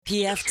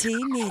PFT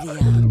Media.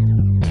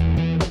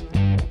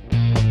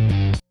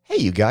 Hey,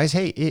 you guys.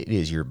 Hey, it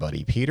is your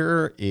buddy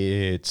Peter.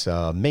 It's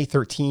May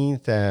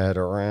 13th at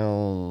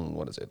around,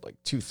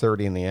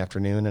 2:30 in the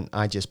afternoon, and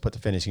I just put the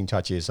finishing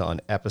touches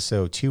on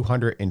episode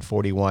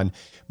 241,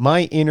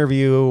 my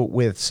interview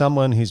with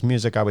someone whose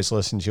music I was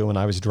listening to when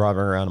I was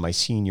driving around in my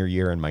senior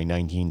year in my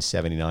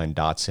 1979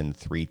 Datsun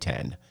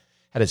 310.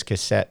 Had his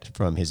cassette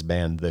from his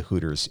band, the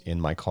Hooters,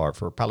 in my car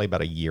for probably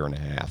about a year and a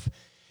half,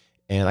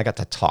 and I got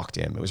to talk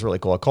to him. It was really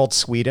cool. I called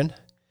Sweden,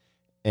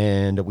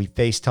 and we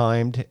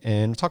FaceTimed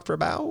and talked for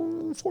about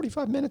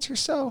 45 minutes or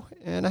so,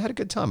 and I had a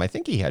good time. I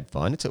think he had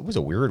fun. It was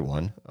a weird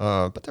one,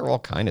 but they're all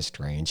kind of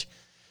strange.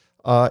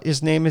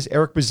 His name is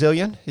ERIC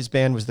BAZILIAN. His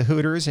band was the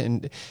Hooters,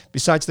 and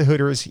besides the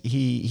Hooters,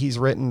 he's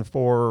written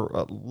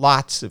for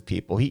lots of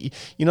people. You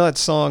know that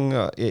song,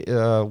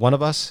 One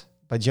of Us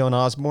by Joan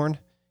Osborne?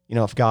 You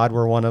know, if God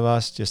were one of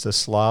us, just a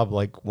slob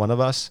like one of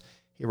us,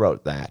 he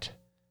wrote that.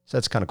 So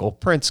that's kind of cool.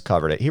 Prince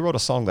covered it. He wrote a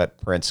song that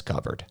Prince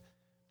covered.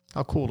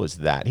 How cool is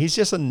that? He's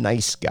just a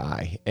nice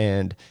guy,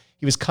 and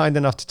he was kind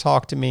enough to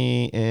talk to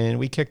me, and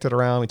we kicked it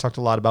around. We talked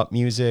a lot about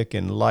music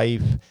and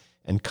life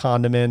and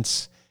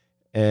condiments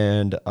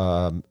and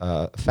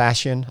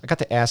fashion. I got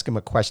to ask him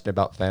a question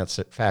about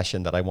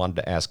fashion that I wanted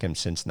to ask him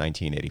since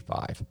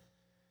 1985.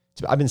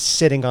 So I've been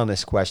sitting on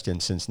this question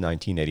since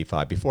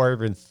 1985. Before I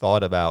even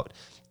thought about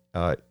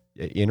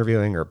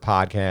interviewing or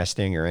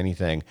podcasting or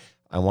anything,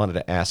 I wanted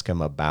to ask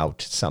him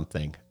about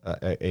something,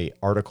 a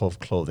article of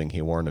clothing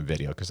he wore in a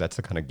video, because that's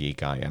the kind of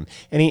geek I am.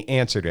 And he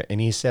answered it, and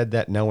he said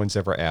that no one's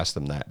ever asked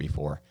him that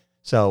before.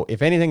 So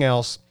if anything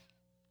else,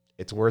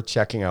 it's worth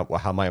checking out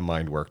how my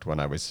mind worked when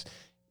I was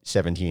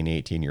 17,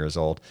 18 years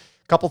old.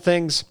 A couple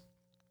things.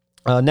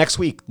 Next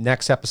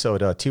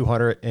episode,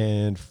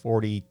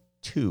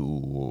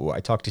 242, I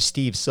talked to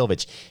Steve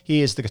Silvich.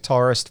 He is the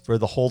guitarist for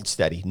the Hold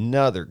Steady,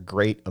 another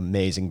great,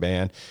 amazing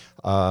band.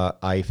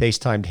 I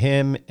FaceTimed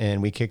him,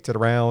 and we kicked it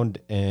around,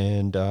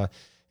 and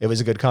it was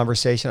a good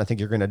conversation. I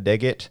think you're going to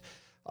dig it.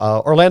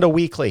 Orlando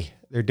Weekly,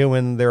 they're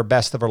doing their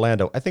Best of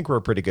Orlando. I think we're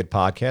a pretty good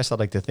podcast. I'd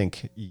like to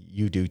think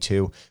you do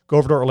too. Go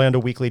over to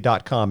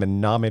orlandoweekly.com and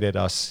nominate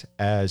us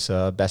as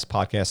Best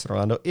Podcast in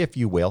Orlando, if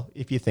you will,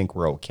 if you think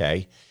we're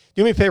okay.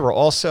 Do me a favor,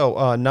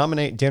 also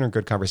nominate Dinner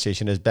Good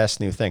Conversation as Best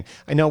New Thing.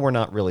 I know we're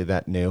not really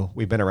that new.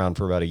 We've been around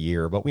for about a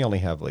year, but we only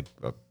have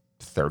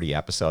 30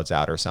 episodes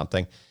out or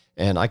something,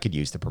 and I could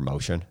use the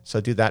promotion.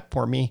 So do that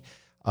for me.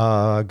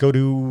 Go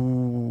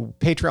to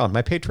Patreon,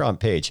 my Patreon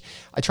page.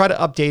 I try to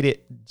update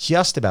it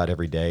just about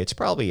every day. It's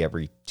probably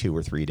every 2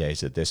 or 3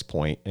 days at this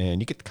point, and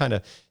you get to kind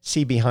of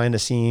see behind the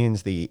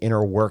scenes, the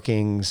inner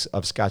workings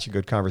of Scotch and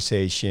Good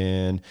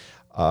Conversation.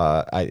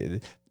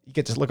 You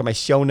get to look at my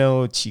show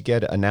notes. You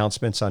get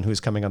announcements on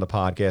who's coming on the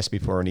podcast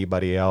before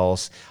anybody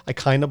else. I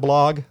kind of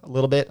blog a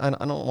little bit. I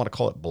don't want to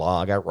call it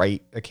blog. I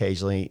write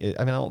occasionally.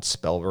 I don't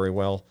spell very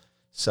well,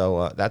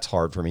 so that's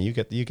hard for me. You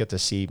get to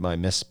see my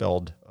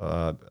misspelled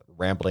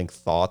rambling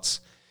thoughts,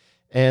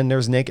 and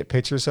there's naked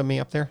pictures of me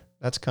up there.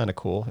 That's kind of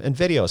cool. And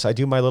videos. I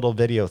do my little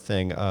video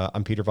thing.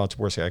 I'm Peter Von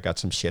Tversky. I got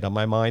some shit on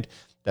my mind.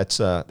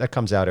 That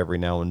comes out every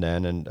now and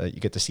then, and you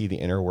get to see the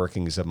inner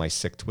workings of my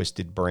sick,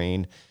 twisted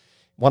brain.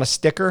 Want a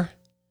sticker?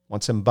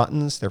 Want some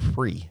buttons? They're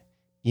free.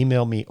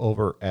 Email me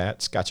over at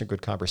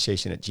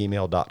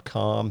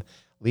scotchandgoodconversation@gmail.com.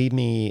 Leave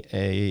me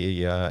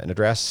an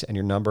address and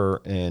your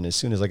number, and as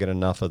soon as I get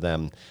enough of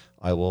them,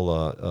 I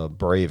will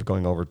brave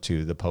going over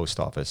to the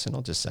post office, and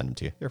I'll just send them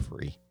to you. They're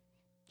free.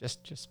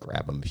 Just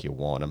grab them if you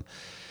want them.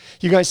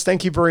 You guys,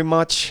 thank you very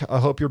much. I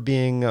hope you're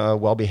being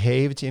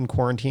well-behaved in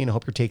quarantine. I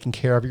hope you're taking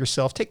care of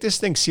yourself. Take this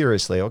thing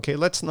seriously, okay?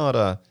 Let's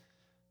not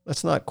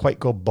quite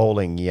go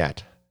bowling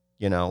yet,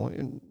 you know.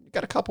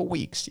 Got a couple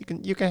weeks. You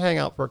can hang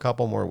out for a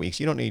couple more weeks.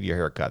 You don't need your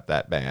haircut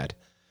that bad.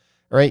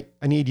 All right?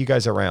 I need you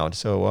guys around.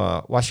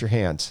 So wash your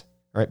hands.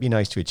 All right? Be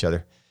nice to each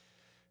other.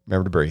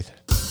 Remember to breathe.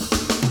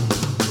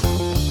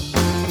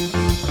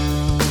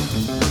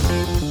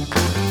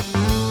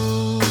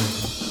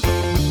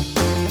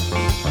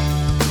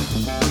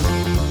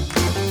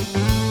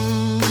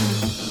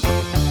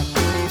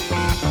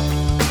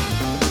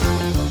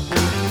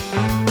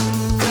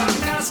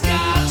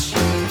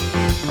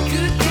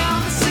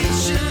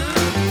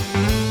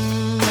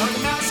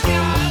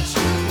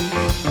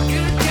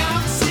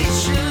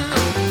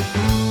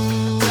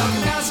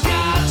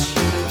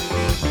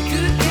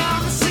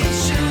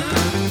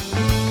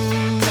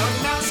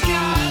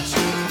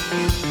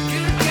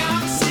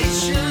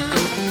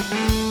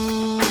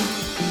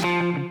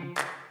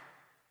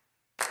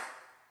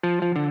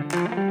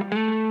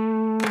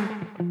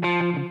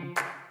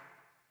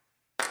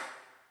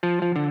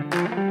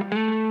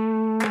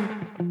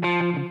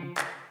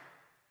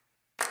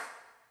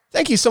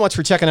 Thank you so much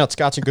for checking out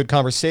Scotch and Good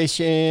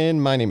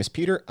Conversation. My name is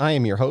Peter. I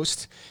am your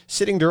host.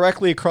 Sitting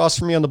directly across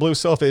from me on the blue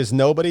sofa is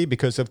nobody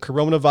because of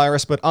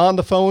coronavirus, but on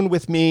the phone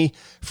with me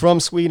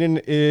from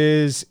Sweden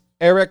is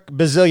ERIC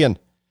BAZILIAN.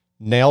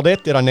 Nailed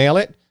it. Did I nail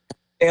it?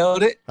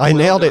 Nailed it. I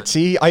nailed it.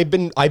 See, I've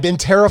been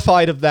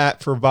terrified of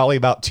that for probably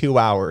about 2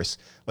 hours.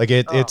 Like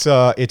it's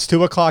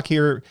 2:00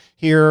 here.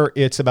 Here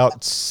it's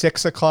about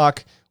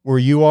 6:00 where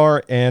you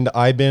are, and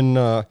I've been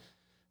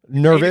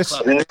nervous.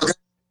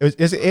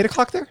 Is it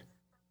 8:00 there?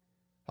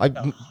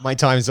 My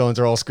time zones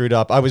are all screwed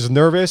up. I was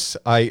nervous.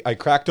 I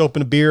cracked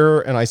open a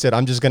beer and I said,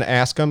 I'm just going to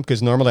ask him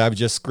because normally I would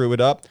just screw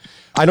it up.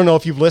 I don't know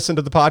if you've listened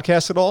to the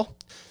podcast at all.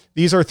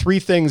 These are 3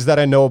 things that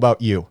I know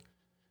about you.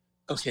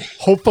 Okay.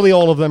 Hopefully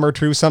all of them are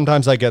true.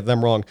 Sometimes I get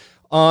them wrong.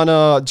 On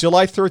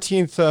July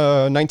 13th,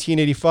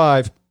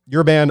 1985,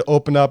 your band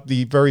opened up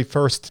the very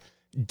first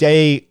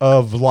day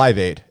of Live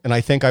Aid, and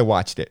I think I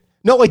watched it.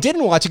 No, I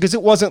didn't watch it because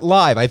it wasn't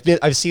live.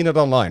 I've seen it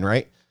online,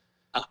 right?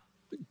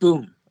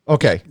 Boom.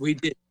 Okay. We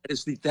did.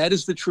 That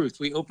is the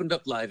truth. We opened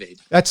up Live Aid.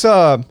 That's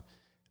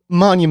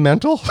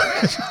monumental.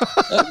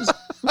 That was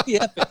pretty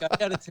epic, I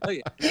got to tell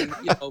you. And,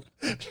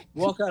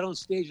 walk out on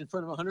stage in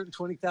front of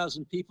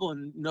 120,000 people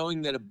and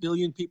knowing that 1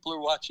 billion people are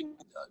watching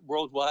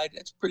worldwide,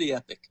 that's pretty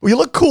epic. Well, you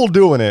look cool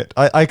doing it.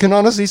 I can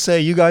honestly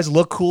say you guys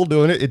look cool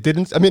doing it. It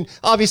didn't, I mean,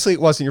 obviously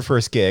it wasn't your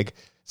first gig,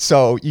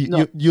 so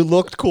you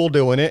looked cool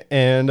doing it.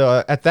 And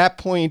at that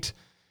point,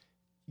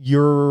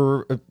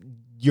 your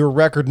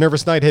record,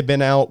 Nervous Night, had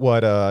been out,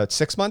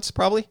 6 months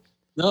probably?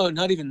 No,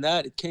 not even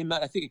that. It came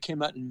out, I think it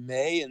came out in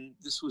May, and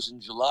this was in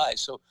July.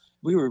 So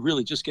we were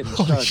really just getting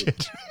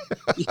started.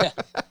 Yeah.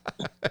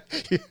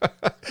 Yeah.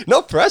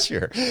 No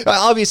pressure.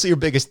 Obviously your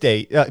biggest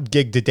gig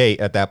to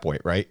date at that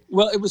point, right?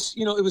 Well, it was,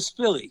 it was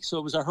Philly. So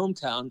it was our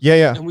hometown.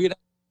 Yeah. And we had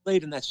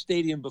played in that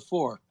stadium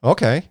before.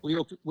 Okay.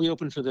 We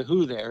opened for the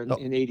Who there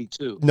in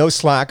 82. No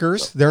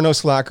Slackers. So, there are no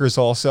Slackers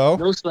also.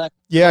 No Slackers.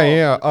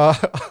 Yeah.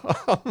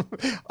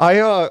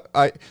 I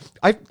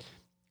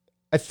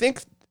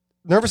think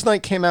Nervous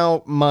Night came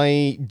out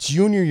my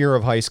junior year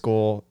of high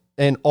school,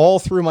 and all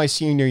through my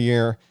senior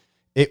year,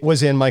 it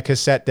was in my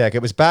cassette deck.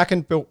 It was back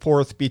and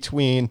forth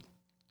between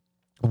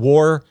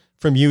War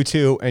from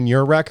U2 and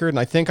your record, and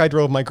I think I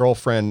drove my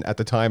girlfriend at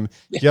the time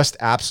just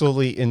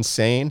absolutely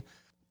insane.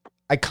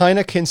 I kind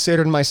of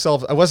considered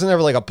myself, I wasn't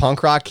ever like a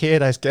punk rock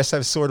kid. I guess I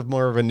was sort of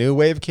more of a new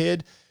wave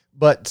kid,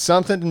 but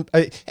something,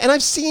 and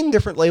I've seen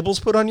different labels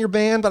put on your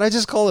band, but I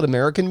just call it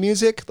American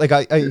music. Like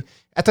I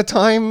at the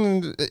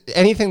time,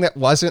 anything that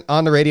wasn't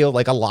on the radio,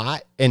 like a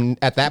lot, and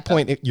at that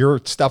point, your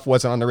stuff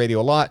wasn't on the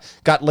radio a lot,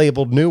 got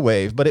labeled new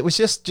wave, but it was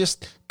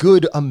just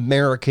good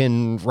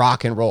American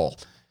rock and roll.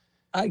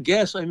 I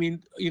guess. I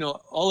mean,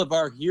 all of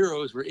our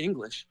heroes were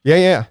English.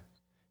 Yeah.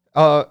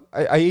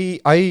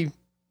 I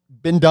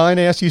been dying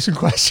to ask you some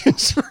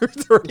questions for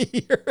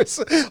 30 years.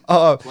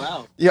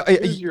 Wow. Yeah.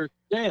 Here's your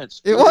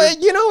chance.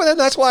 Well,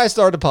 that's why I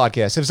started a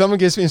podcast. If someone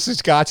gives me some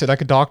scotch and I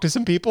can talk to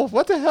some people,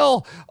 what the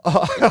hell?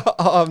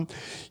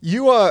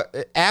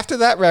 After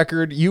that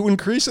record, you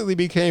increasingly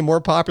became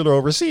more popular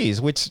overseas,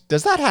 which,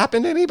 does that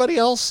happen to anybody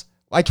else?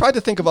 I tried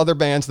to think of other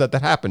bands that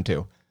happens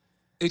to.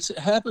 It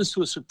happens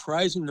to a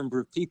surprising number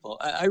of people.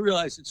 I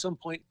realized at some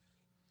point,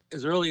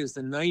 as early as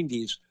the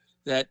 90s,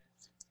 that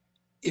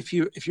if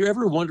you're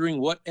ever wondering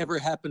what ever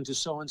happened to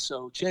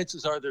so-and-so,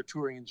 chances are they're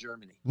touring in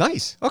Germany.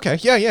 Nice. Okay.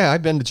 Yeah.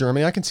 I've been to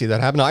Germany. I can see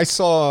that happen. I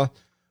saw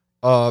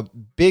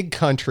Big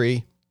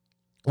Country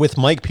with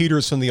Mike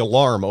Peters from The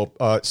Alarm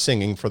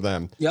singing for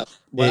them. Yep.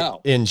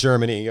 Wow. In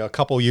Germany a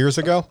couple years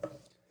ago.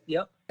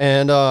 Yep.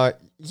 And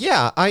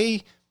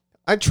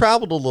I've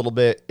traveled a little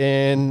bit,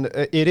 and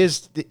it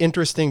is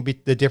interesting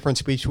the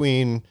difference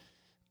between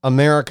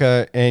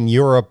America and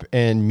Europe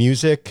and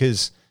music,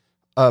 because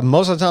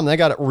most of the time they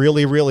got it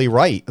really, really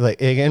right.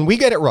 And we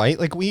get it right.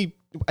 I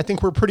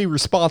think we're pretty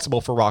responsible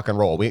for rock and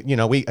roll. I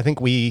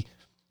think we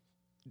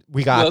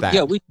got that.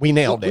 Yeah, we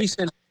nailed it. We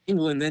sent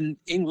England, then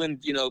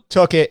England,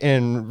 took it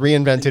and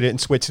reinvented it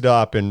and switched it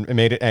up and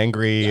made it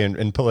angry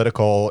and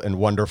political and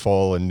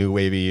wonderful and new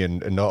wavy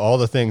and all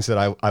the things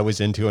that I was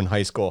into in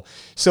high school.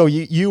 So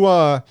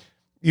you've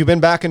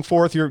been back and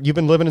forth. You've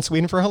been living in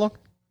Sweden for how long?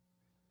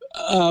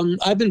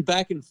 I've been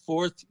back and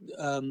forth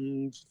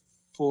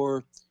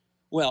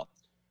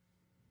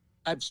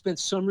I've spent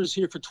summers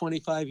here for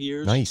 25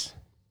 years. Nice.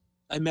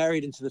 I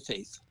married into the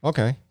faith.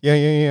 Okay.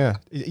 Yeah.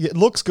 It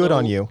looks good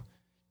on you.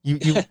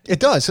 It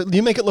does.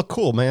 You make it look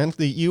cool, man.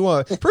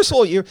 First of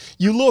all, you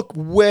look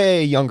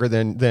way younger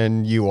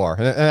than you are.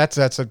 And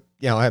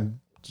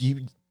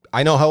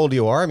I know how old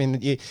you are. I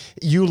mean,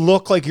 you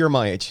look like you're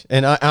my age,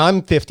 and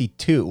I'm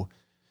 52.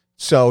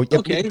 So,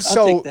 okay,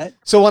 I'll take that.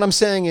 So what I'm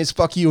saying is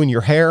fuck you and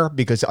your hair,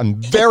 because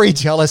I'm very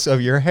jealous of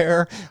your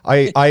hair.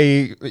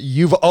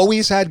 You've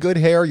always had good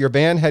hair. Your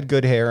band had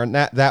good hair. And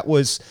that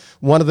was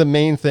one of the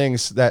main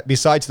things that,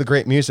 besides the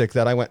great music,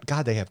 that I went,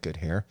 God, they have good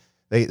hair.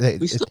 We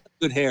still have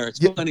good hair. It's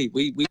funny.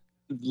 We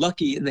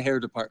lucky in the hair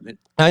department.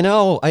 I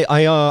know.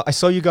 I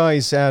saw you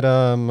guys at,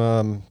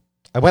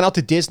 I went out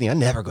to Disney. I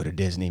never go to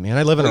Disney, man.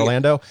 I live in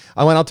Orlando.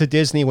 I went out to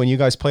Disney when you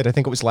guys played. I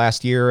think it was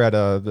last year at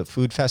the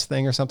Food Fest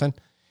thing or something.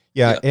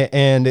 Yeah, yep.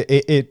 And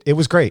it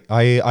was great.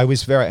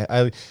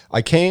 I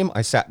came,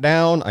 I sat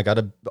down, I got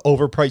an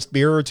overpriced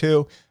beer or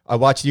two. I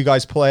watched you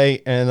guys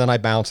play, and then I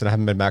bounced, and I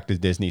haven't been back to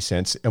Disney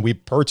since. And we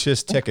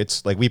purchased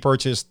tickets, we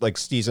purchased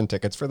season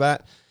tickets for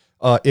that.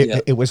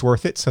 It was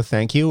worth it. So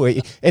thank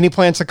you. Any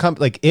plans to come?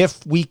 Like,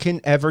 if we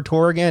can ever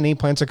tour again, any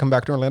plans to come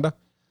back to Orlando?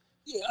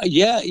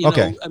 Yeah. You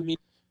Okay. know, I mean,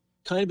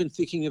 kind of been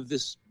thinking of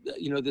this,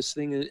 this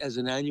thing as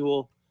an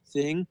annual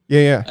thing.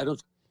 Yeah. I don't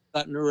think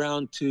I've gotten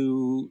around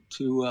to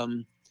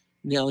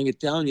nailing it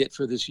down yet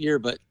for this year,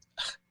 but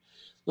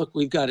look,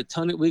 we've got a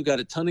ton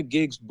of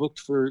gigs booked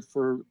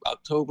for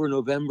October,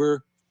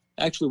 November.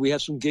 Actually, we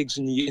have some gigs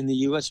in the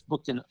U.S.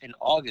 booked in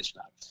August.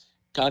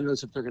 God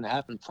knows if they're going to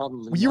happen.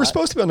 Probably. Well, you were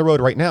supposed to be on the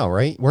road right now,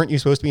 right? Weren't you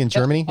supposed to be in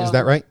Germany? Is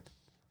that right?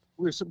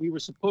 We were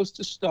supposed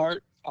to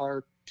start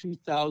our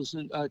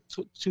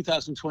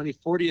 2020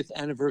 40th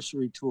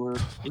anniversary tour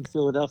in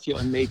Philadelphia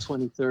on May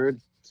 23rd,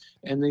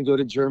 and then go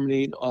to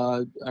Germany.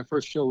 Our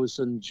first show was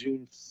on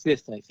June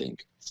 5th, I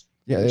think.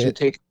 Yeah, which would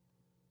take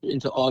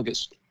into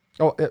August.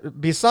 Oh,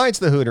 besides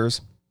the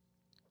Hooters,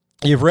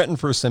 you've written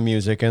for some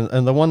music,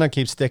 and the one that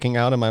keeps sticking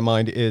out in my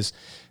mind is,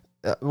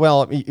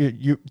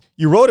 you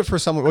wrote it for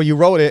someone. Well, you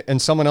wrote it,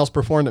 and someone else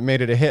performed it,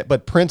 made it a hit,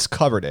 but Prince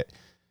covered it.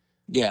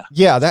 Yeah.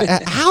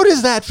 That how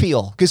does that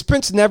feel? Because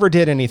Prince never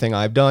did anything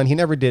I've done. He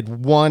never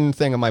did one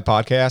thing on my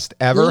podcast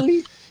ever.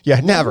 Really? Yeah,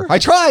 never. I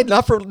tried,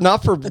 not for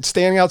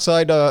standing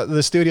outside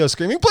the studio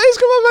screaming, "Please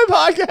come on my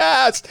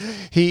podcast."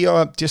 He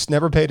just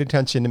never paid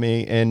attention to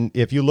me. And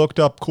if you looked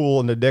up "cool"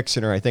 in the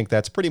dictionary, I think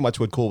that's pretty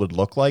much what cool would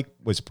look like,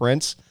 was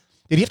Prince.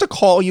 Did he have to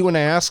call you and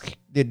ask?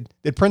 Did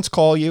Prince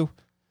call you?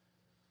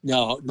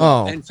 No.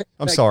 Oh, in fact,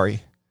 I'm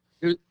sorry.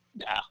 There's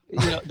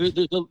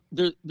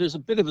a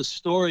bit of a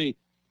story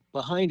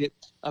behind it.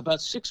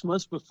 About 6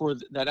 months before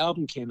that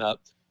album came out,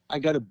 I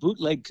got a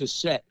bootleg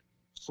cassette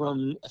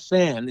from a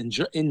fan in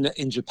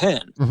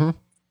Japan, Mm-hmm.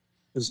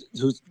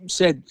 who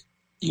said,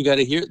 "You got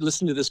to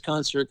listen to this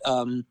concert.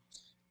 Go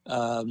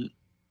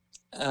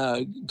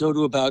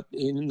to about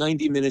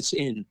 90 minutes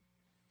in."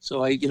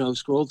 So I,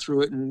 scrolled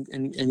through it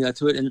and got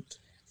to it, and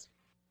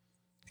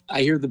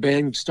I hear the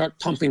band start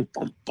pumping,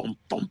 bum bum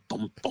bum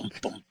bum bum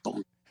bum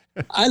bum.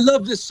 I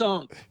love this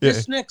song. Yeah.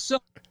 This next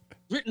song,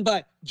 written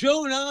by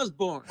Joan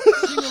Osborne.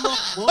 Sing along,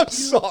 I'm won't you?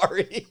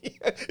 sorry.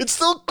 It's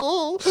still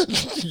cool.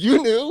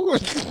 You knew.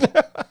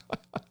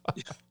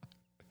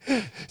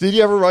 Did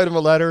you ever write him a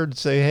letter and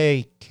say,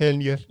 "Hey, can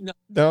you?"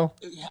 No?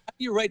 How do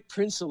you write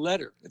Prince a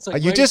letter? It's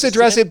like You just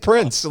address it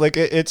Prince. Like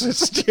it's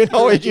just, it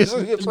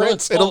just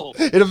Prince.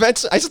 It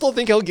eventually, I still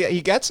think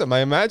he gets him. I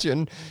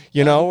imagine,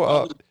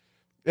 yeah,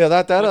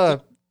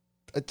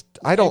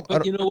 I don't.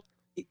 But you know what?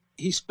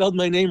 He spelled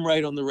my name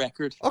right on the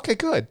record. Okay,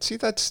 good. See,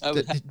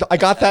 I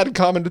got that in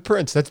common with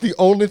Prince. That's the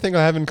only thing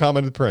I have in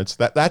common with Prince.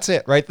 That's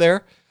it right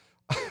there.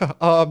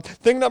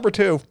 Thing number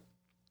 2,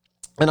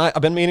 and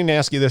I've been meaning to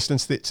ask you this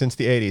since the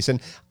 80s, and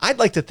I'd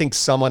like to think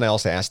someone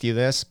else asked you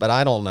this, but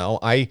I don't know.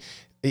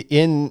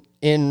 In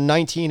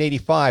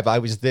 1985, I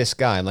was this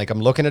guy. I'm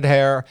looking at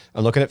hair,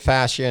 I'm looking at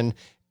fashion,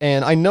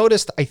 and I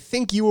noticed, I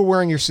think you were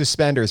wearing your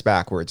suspenders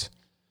backwards.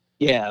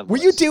 Yeah. Were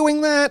you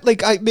doing that?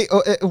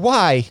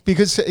 Why?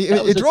 Because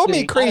it drove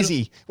me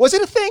crazy. Was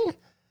it a thing?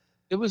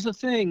 It was a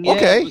thing. Yeah,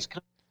 okay.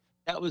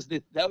 That was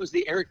the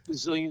ERIC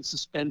Bazillian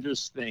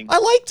suspenders thing. I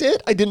liked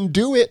it. I didn't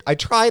do it. I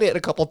tried it a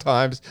couple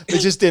times. It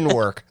just didn't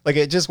work.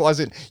 It just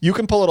wasn't. You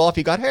can pull it off.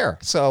 You got hair.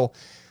 So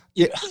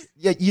yeah,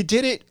 you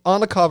did it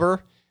on the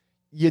cover.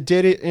 You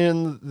did it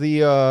in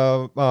the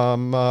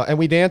and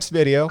we danced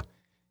video.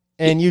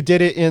 And you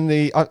did it in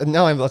the.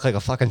 Now I look like a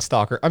fucking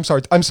stalker. I'm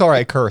sorry.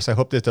 I curse. I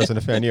hope this doesn't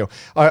offend you.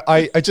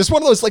 I just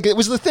one of those, it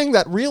was the thing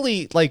that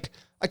really, I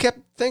kept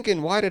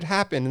thinking, why did it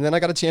happen? And then I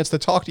got a chance to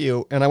talk to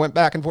you, and I went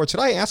back and forth. Should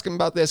I ask him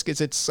about this? Because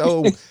it's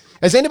so.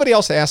 Has anybody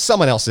else asked?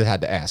 Someone else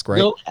had to ask, right?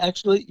 No,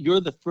 actually, you're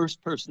the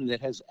first person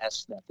that has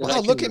asked that.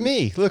 Wow, look at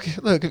me. Look.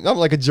 I'm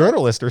like a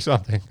journalist or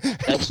something.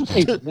 That's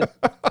deep.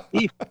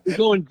 You're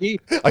going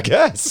deep. I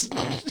guess.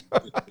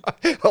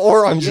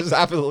 Or I'm just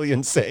absolutely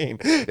insane.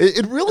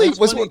 It really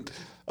was.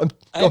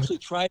 I actually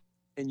tried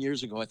 10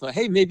 years ago. I thought,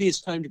 hey, maybe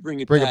it's time to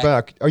bring it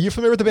back. Are you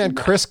familiar with the band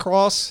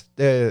Crisscross,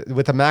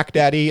 with the Mac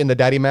Daddy and the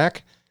Daddy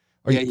Mac?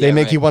 They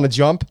make you want to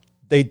jump.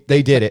 They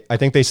did it. I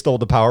think they stole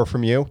the power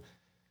from you.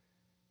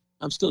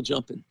 I'm still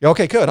jumping.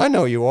 Okay, good. I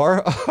know you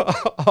are.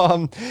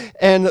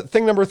 And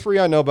thing number 3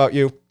 I know about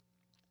you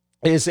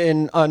is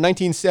in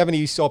 1970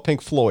 you saw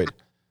Pink Floyd.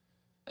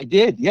 I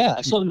did, yeah.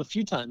 I saw them a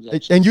few times,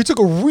 actually. And you took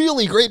a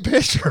really great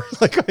picture.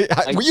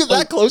 Were you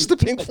that close to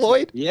Pink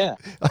Floyd? Yeah.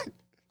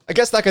 I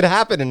guess that could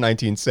happen in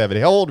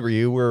 1970. How old were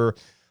you? Were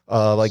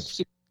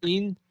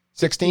 16?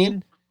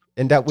 16?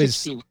 And that was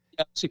 16.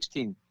 Yeah,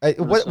 16.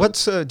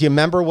 What's do you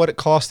remember what it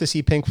cost to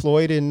see Pink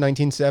Floyd in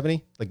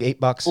 1970? Like $8?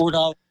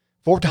 $4.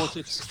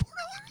 $4.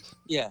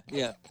 Yeah.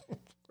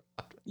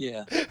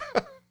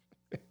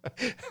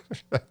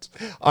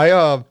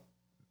 I'm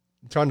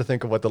trying to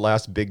think of what the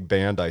last big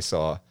band I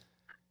saw.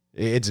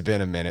 It's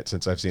been a minute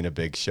since I've seen a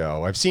big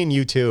show. I've seen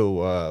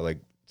U2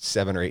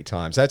 7 or 8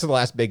 times. That's the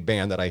last big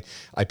band that I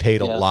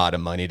paid a lot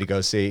of money to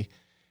go see.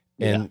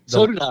 And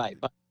so did I.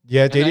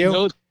 Yeah, did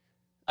you?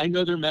 I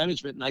know their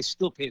management, and I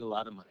still paid a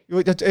lot of money.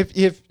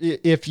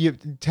 If you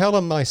tell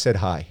them I said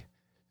hi.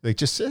 Like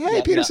just say,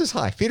 hey, Peter says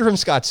hi. Peter from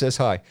Scott says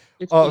hi.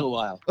 It's been a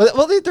while.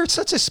 Well, they're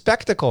such a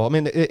spectacle. I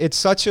mean, it's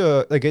such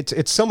a, like,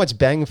 it's so much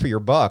bang for your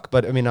buck.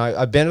 But I mean,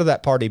 I've been to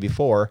that party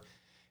before,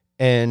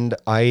 and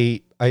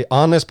I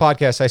on this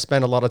podcast, I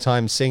spend a lot of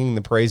time singing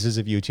the praises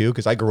of U2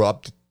 because I grew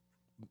up.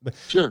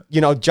 Sure.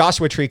 You know,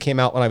 Joshua Tree came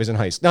out when I was in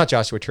high school. Not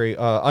Joshua Tree.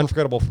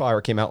 Unforgettable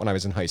Fire came out when I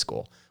was in high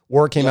school.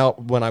 War came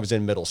out when I was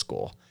in middle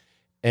school.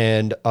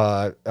 And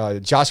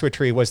Joshua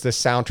Tree was the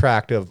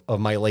soundtrack of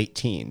my late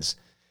teens.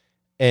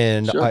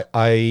 And Sure.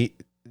 I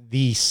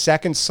the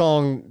second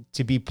song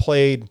to be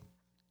played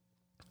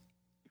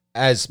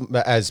as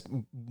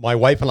my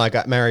wife and I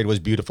got married was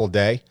Beautiful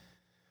Day.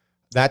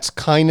 That's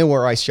kind of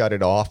where I shut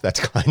it off.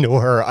 That's kind of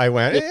where I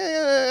went,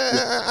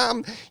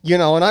 you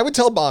know, and I would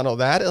tell Bono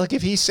that, like,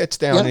 if he sits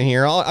down in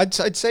here, I'd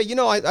say, you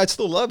know, I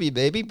still love you,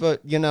 baby.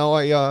 But, you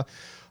know,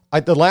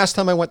 the last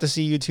time I went to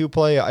see U2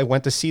 play, I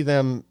went to see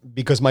them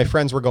because my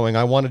friends were going.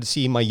 I wanted to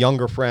see my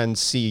younger friends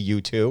see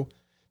U2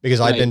 because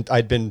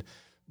I'd been,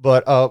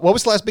 but what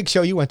was the last big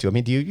show you went to? I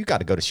mean, you got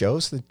to go to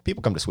shows.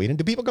 People come to Sweden.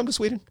 Do people come to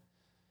Sweden?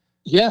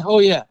 Yeah. Oh,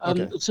 yeah.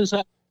 Okay.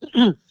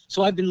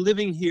 So I've been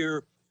living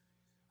here.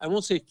 I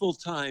won't say full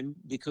time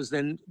because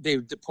then they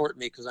would deport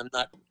me because I'm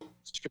not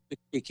strictly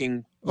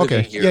speaking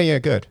living here. Yeah,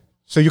 good.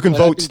 So you can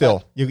vote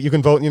still. You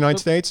can vote in the United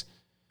States?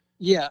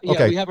 Yeah.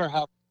 Okay. We have our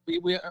house.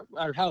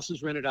 Our house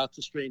is rented out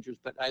to strangers,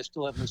 but I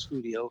still have my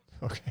studio.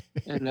 Okay.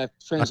 And I have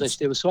friends I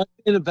stay with. So I've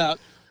been about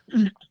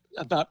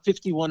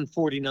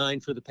 5149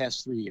 for the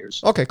past 3 years.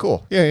 Okay,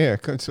 cool. Yeah.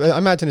 I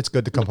imagine it's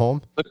good to come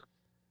home. But of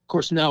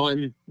course now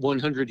I'm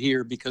 100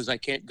 here because I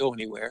can't go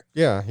anywhere.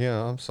 Yeah.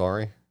 I'm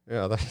sorry.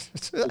 Yeah,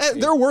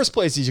 there are worse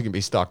places you can be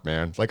stuck,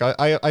 man. Like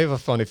I have a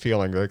funny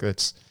feeling like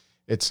it's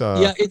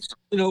yeah, it's,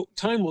 you know,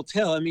 time will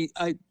tell. I mean,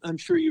 I'm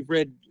sure you've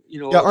read,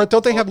 you know. Yeah,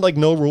 don't they have like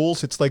no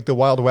rules? It's like the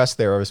Wild West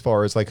there as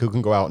far as like who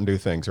can go out and do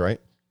things,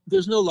 right?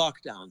 There's no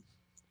lockdown.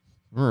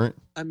 All right.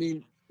 I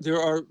mean,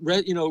 there are,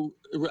 you know,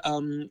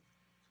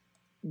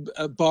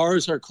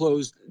 bars are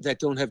closed that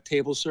don't have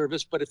table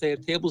service, but if they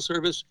have table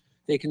service,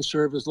 they can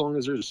serve as long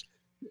as there's,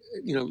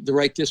 you know, the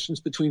right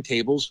distance between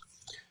tables.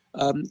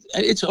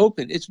 It's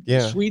open.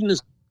 Sweden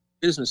is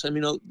business. I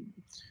mean,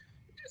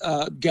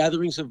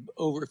 gatherings of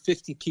over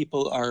 50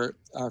 people are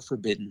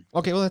forbidden.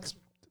 Okay, well, that's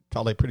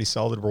probably a pretty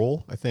solid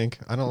rule, I think.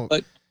 I don't.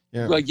 But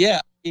yeah, well, yeah.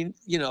 I mean,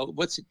 you know,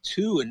 what's it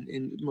 2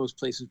 in most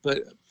places? But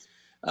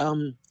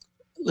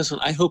listen,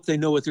 I hope they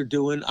know what they're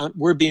doing.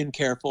 We're being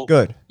careful.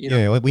 Good. You know?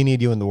 Yeah, we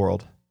need you in the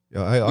world.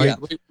 I'm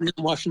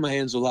washing my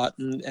hands a lot,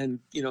 and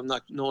you know,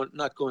 not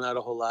going out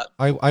a whole lot.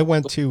 I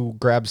went to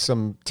grab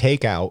some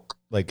takeout,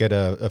 like at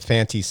a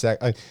fancy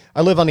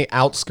I live on the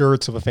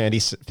outskirts of a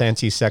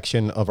fancy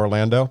section of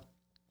Orlando,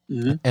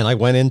 and I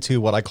went into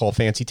what I call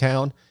Fancy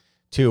Town,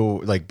 to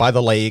like by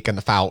the lake and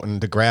the fountain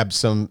to grab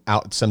some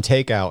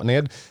takeout, and they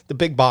had the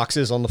big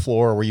boxes on the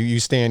floor where you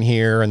stand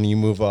here and then you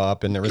move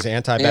up, and there was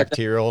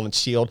antibacterial and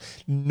shield.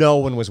 No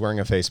one was wearing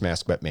a face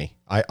mask but me.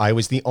 I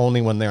was the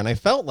only one there, and I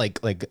felt like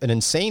an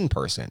insane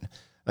person.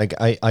 Like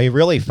I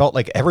really felt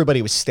like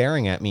everybody was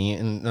staring at me,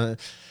 and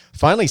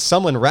finally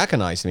someone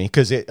recognized me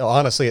because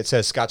honestly it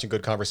says Scotch and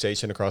Good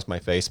Conversation across my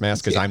face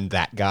mask because I'm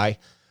that guy.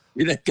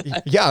 You're that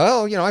guy. Yeah,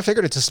 well, you know, I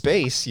figured it's a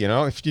space. You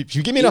know, if you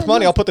give me enough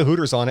money, I'll put the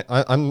Hooters on it.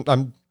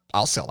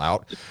 I'll sell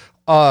out.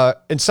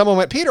 And someone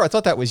went, Peter, I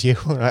thought that was you.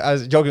 And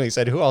I jokingly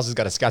said, who else has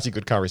got a Scotchy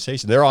Good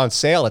Conversation? They're on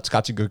sale at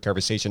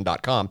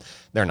scotchygoodconversation.com.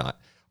 They're not.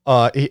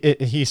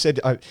 He said,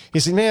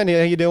 man,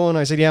 how you doing?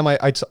 I said, yeah,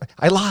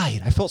 I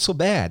lied. I felt so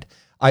bad.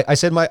 I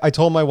said, I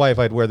told my wife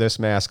I'd wear this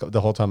mask the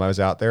whole time I was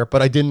out there,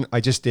 but I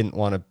just didn't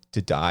want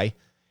to die.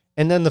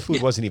 And then the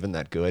food wasn't even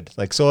that good.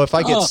 Like, so if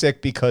I get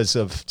sick because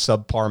of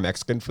subpar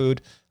Mexican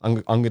food,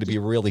 I'm going to be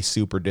really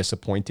super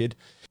disappointed.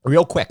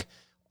 Real quick,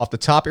 off the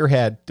top of your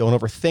head, don't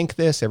overthink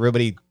this.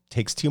 Everybody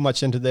takes too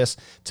much into this.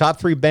 Top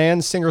 3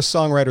 bands, singers,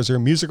 songwriters, or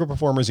musical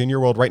performers in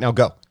your world right now.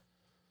 Go.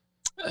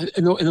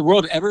 In the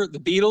world ever, the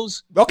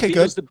Beatles. Okay,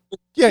 Beatles, good.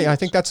 Yeah, I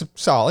think that's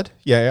solid.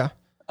 Yeah.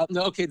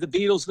 No, okay, the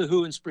Beatles, The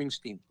Who, and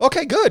Springsteen.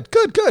 Okay, good.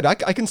 I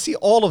can see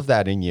all of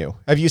that in you.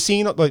 Have you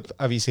seen?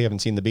 Obviously, you haven't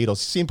seen the Beatles.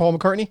 Seen Paul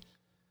McCartney?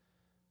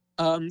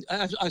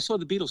 I saw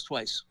the Beatles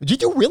twice.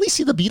 Did you really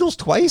see the Beatles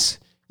twice?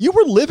 You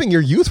were living your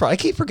youth, right? I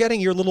keep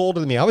forgetting you're a little older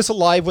than me. I was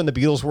alive when the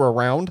Beatles were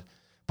around,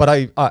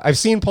 but I've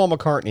seen Paul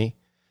McCartney.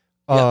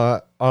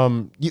 Yeah.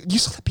 You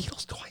saw the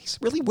Beatles twice?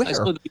 Really? Where?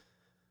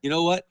 You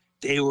know what?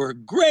 They were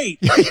great.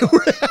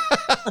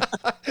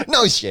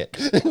 No shit.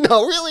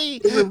 No,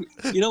 really?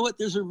 You know what?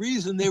 There's a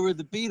reason they were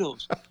the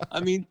Beatles. I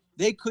mean,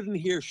 they couldn't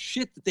hear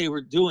shit that they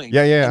were doing.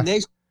 Yeah. And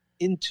they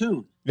in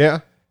tune.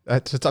 Yeah. I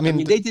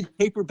mean, they did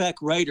Paperback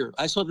Writer.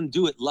 I saw them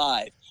do it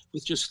live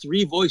with just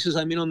 3 voices.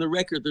 I mean, on the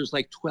record, there's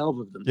like 12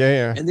 of them.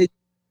 Yeah. And they did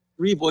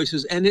 3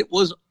 voices, and it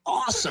was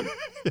awesome.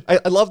 I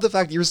love the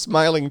fact that you're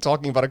smiling,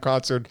 talking about a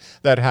concert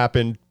that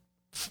happened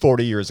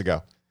 40 years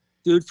ago.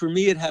 Dude, for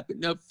me, it happened.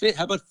 No,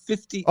 how about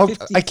 50? Oh,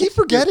 50 I keep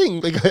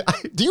forgetting. Like,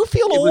 do you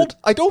feel old?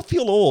 I don't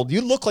feel old.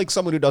 You look like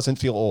someone who doesn't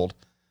feel old.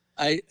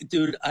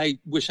 Dude, I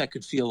wish I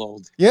could feel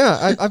old.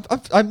 Yeah,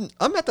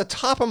 I'm at the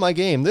top of my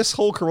game. This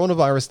whole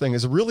coronavirus thing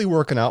is really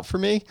working out for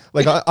me.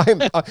 Like I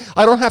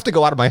don't have to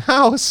go out of my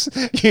house.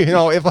 You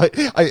know, if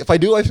I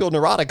do, I feel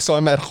neurotic. So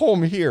I'm at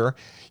home here.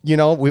 You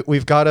know, we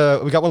got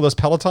one of those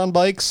Peloton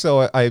bikes.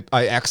 So I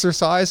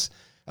exercise.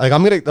 Like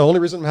the only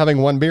reason I'm having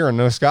one beer and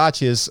no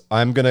scotch is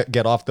I'm gonna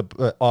get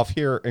off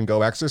here and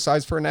go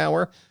exercise for an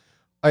hour.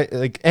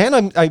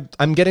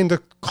 I'm getting to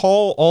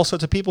call also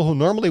to people who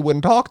normally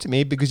wouldn't talk to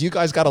me because you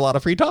guys got a lot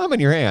of free time in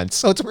your hands.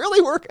 So it's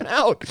really working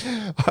out.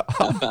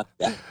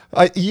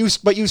 But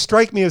you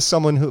strike me as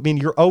someone who, I mean,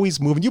 you're always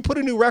moving. You put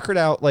a new record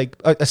out, like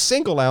a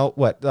single out,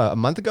 a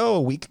month ago,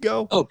 a week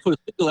ago? Oh, put a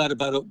single out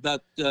about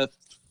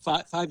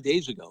 5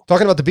 days ago.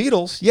 Talking about the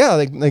Beatles.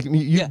 Yeah.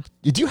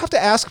 Do you have to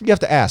ask? You have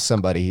to ask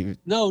somebody.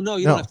 No,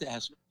 you don't have to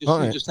ask.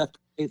 You just have to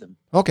pay them.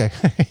 Okay.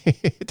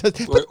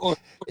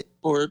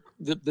 or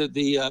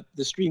the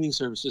streaming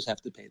services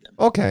have to pay them.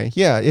 Okay.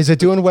 Yeah. Is it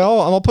doing well?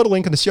 I'll put a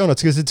link in the show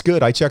notes because it's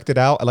good. I checked it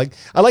out.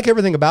 I like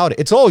everything about it.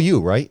 It's all you,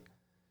 right?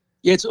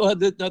 Yeah. It's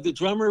the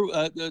drummer,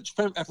 a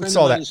friend of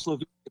mine in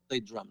Slovenia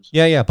played drums.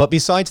 Yeah. But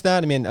besides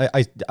that, I mean,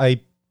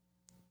 I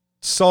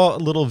saw a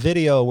little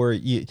video where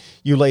you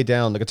laid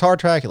down the guitar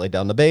track, you laid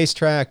down the bass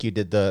track, you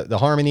did the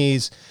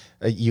harmonies,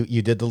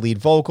 you did the lead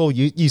vocal,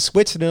 you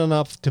switched it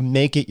enough to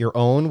make it your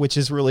own, which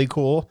is really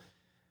cool.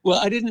 Well,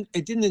 I didn't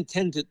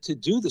intend to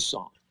do the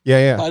song.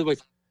 Yeah. By the way,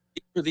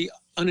 for the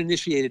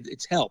uninitiated,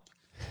 it's Help.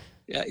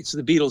 Yeah, it's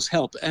the Beatles'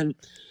 Help. And,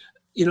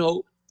 you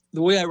know,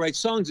 the way I write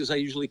songs is I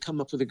usually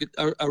come up with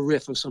a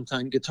riff of some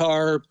kind,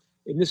 guitar.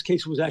 In this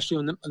case, it was actually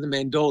on the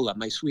mandola,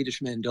 my Swedish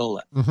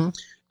mandola.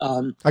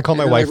 Mm-hmm. I call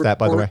my wife that,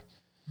 by the way.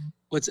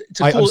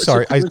 I'm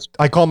sorry.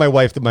 I call my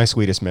wife my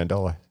Swedish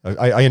mandola.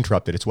 I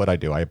interrupted. It's what I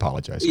do. I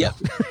apologize. Yeah,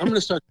 I'm going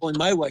to start calling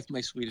my wife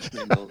my Swedish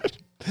mandola.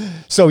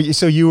 So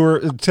you were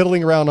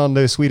tiddling around on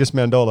the Swedish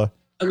mandola.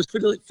 I was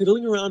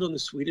fiddling around on the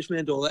Swedish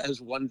mandola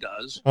as one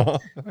does,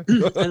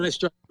 and I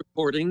started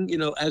recording. You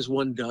know, as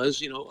one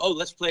does. You know,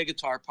 let's play a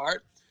guitar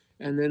part,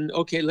 and then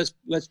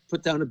let's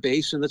put down a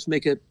bass and let's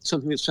make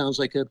something that sounds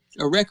like a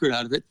record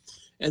out of it,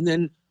 and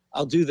then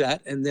I'll do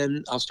that, and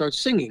then I'll start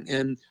singing.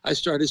 And I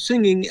started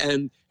singing,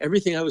 and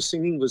everything I was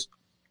singing was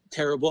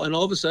terrible. And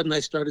all of a sudden, I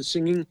started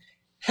singing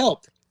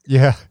Help.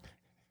 Yeah.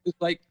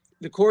 It's like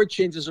the chord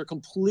changes are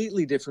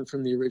completely different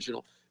from the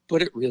original,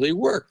 but it really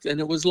worked. And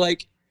it was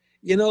like,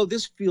 you know,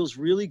 this feels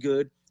really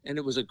good. And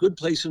it was a good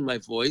place in my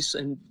voice.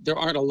 And there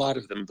aren't a lot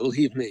of them,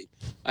 believe me.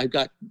 I'm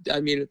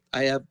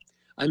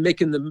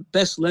making the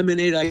best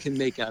lemonade I can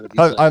make out of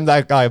these. I'm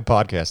that guy of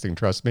podcasting,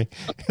 trust me.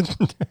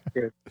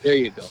 There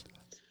you go.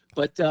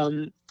 But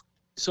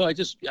so I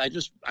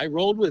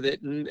rolled with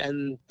it,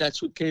 and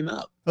that's what came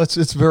out.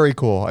 It's very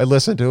cool. I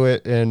listened to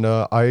it, and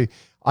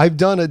I've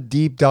done a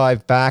deep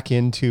dive back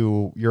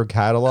into your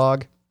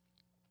catalog,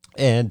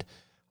 and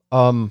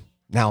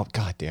now,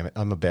 God damn it,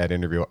 I'm a bad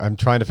interviewer. I'm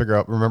trying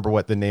to remember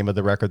what the name of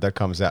the record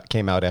that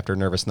came out after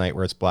Nervous Night,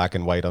 where it's black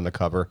and white on the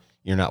cover.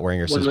 You're not wearing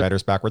your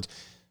suspenders backwards.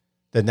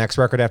 The next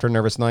record after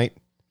Nervous Night.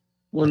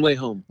 One Way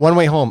Home. One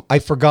Way Home. I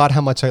forgot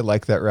how much I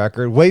like that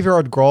record.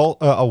 Waveyard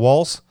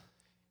Waltz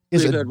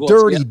is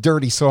a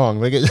dirty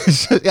song. Like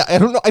I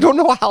don't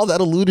know how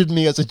that eluded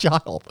me as a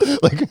child.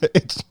 Like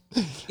it's,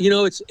 you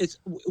know,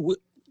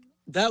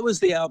 that was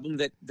the album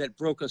that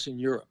broke us in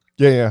Europe.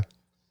 Yeah.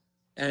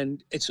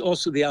 And it's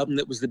also the album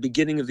that was the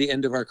beginning of the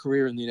end of our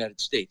career in the United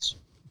States.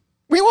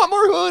 We want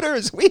more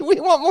Hooters. We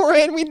want more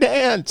and we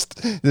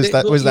danced. Was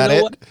that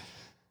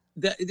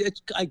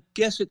it? I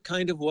guess it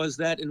kind of was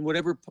that, and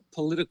whatever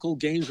political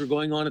games were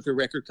going on at the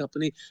record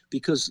company,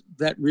 because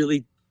that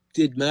really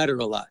did matter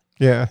a lot.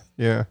 Yeah.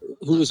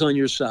 Who was on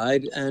your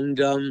side? And,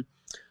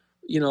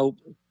 you know,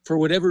 for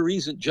whatever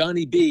reason,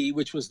 Johnny B,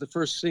 which was the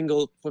first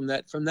single from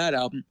that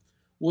album,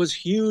 was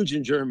huge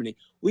in Germany.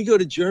 We go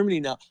to Germany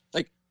now.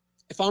 Like,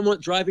 if I'm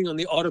driving on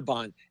the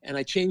Autobahn and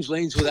I change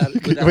lanes without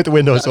with the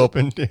windows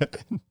open.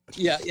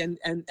 Yeah.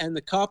 And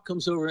the cop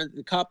comes over and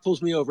the cop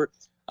pulls me over.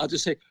 I'll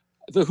just say,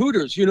 the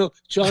Hooters, you know,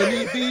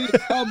 Johnny B,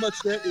 how much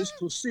there is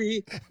to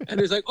see. And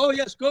he's like, oh,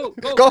 yes, go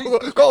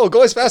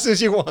as fast as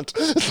you want.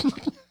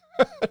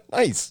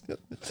 Nice.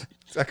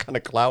 That kind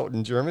of clout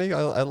in Germany.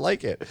 I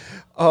like it.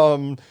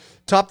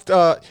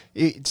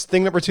 It's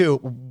thing number 2.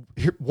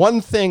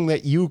 One thing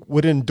that you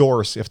would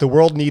endorse if the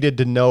world needed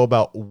to know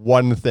about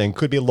one thing.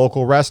 Could be a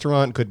local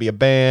restaurant, could be a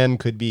band,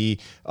 could be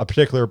a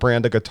particular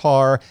brand of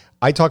guitar.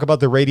 I talk about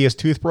the Radius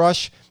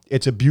toothbrush.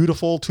 It's a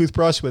beautiful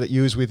toothbrush that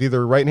you use with either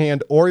your right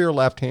hand or your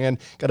left hand.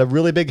 Got a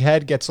really big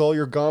head, gets all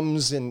your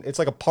gums, and it's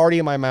like a party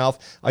in my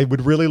mouth. I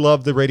would really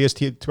love the Radius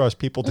toothbrush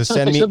people to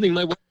send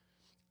me.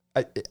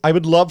 I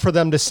would love for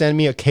them to send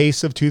me a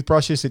case of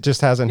toothbrushes. It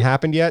just hasn't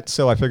happened yet.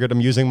 So I figured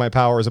I'm using my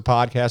power as a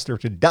podcaster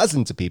to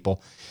dozens of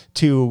people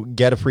to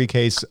get a free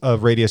case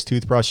of Radius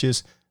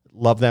toothbrushes.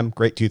 Love them.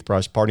 Great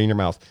toothbrush. Party in your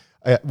mouth.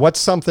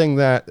 What's something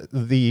that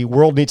the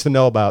world needs to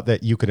know about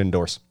that you could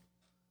endorse?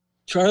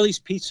 Charlie's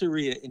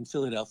Pizzeria in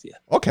Philadelphia.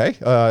 Okay.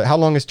 How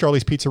long has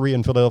Charlie's Pizzeria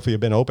in Philadelphia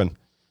been open?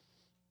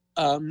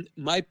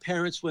 My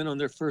parents went on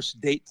their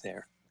first date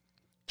there.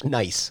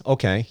 Nice.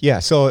 Okay. Yeah.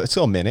 So it's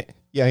a minute.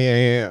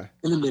 Yeah.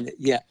 In a minute,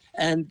 yeah.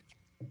 And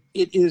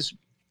it is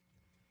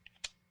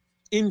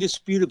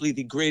indisputably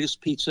the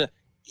greatest pizza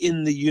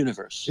in the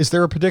universe. Is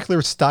there a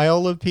particular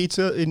style of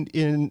pizza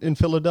in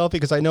Philadelphia?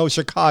 Because I know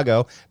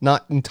Chicago,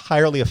 not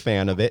entirely a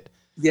fan of it.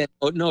 Yeah,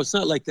 no, it's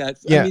not like that.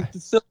 Yeah. I mean, the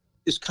Philly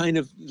is kind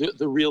of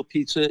the real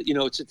pizza. You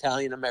know, it's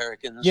Italian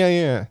Americans.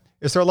 Yeah.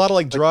 Is there a lot of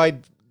like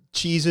dried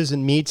cheeses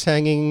and meats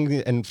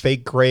hanging and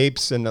fake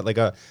grapes and like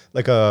a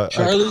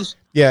Charlie's?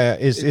 Yeah.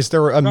 Is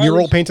there a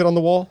mural painted on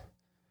the wall?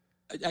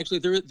 Actually,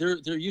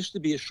 there used to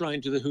be a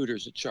shrine to the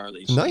Hooters at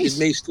Charlie's. Nice. It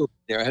may still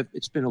be there.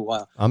 It's been a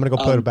while. I'm gonna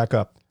go put it back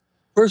up.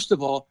 First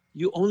of all,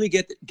 you only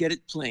get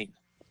it plain.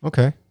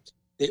 Okay.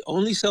 They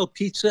only sell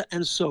pizza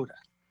and soda.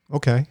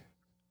 Okay.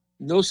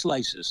 No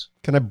slices.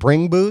 Can I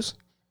bring booze?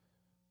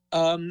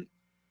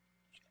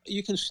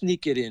 You can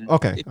sneak it in.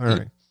 Okay. All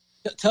right.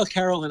 Tell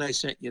Carolyn I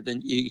sent you,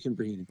 then you can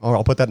bring it in. Oh,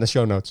 I'll put that in the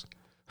show notes.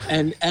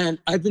 And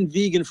I've been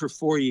vegan for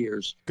 4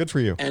 years. Good for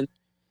you. And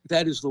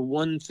that is the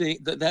one thing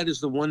that is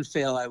the one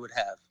fail I would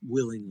have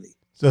willingly.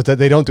 So that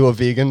they don't do a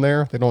vegan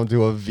there? They don't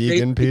do a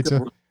vegan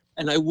pizza?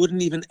 And I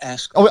wouldn't even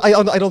ask. Oh,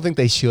 I don't think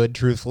they should,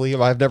 truthfully.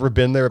 I've never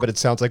been there, but it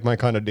sounds like my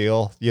kind of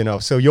deal, you know.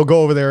 So you'll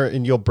go over there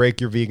and you'll break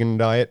your vegan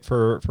diet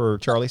for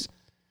Charlie's?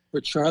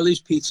 For Charlie's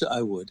Pizza,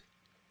 I would.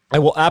 I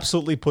will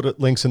absolutely put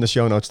links in the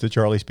show notes to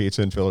Charlie's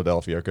Pizza in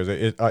Philadelphia, because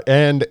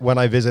and when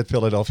I visit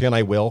Philadelphia, and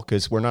I will,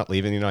 because we're not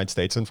leaving the United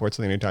States,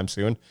 unfortunately, anytime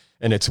soon,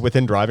 and it's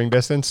within driving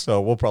distance,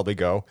 so we'll probably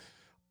go.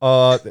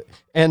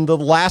 And the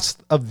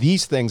last of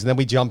these things, and then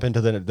we jump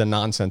into the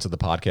nonsense of the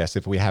podcast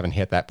if we haven't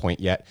hit that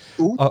point yet.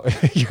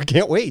 You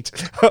can't wait.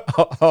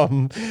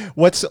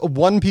 What's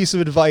one piece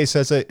of advice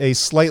as a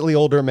slightly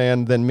older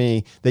man than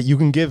me that you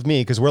can give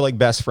me, because we're like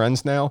best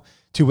friends now,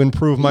 to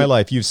improve my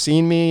life? You've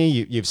seen me.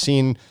 You've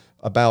seen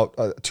about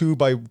 2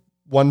 by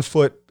 1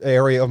 foot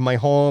area of my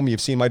home.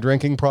 You've seen my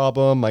drinking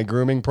problem, my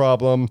grooming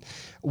problem.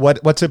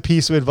 What's a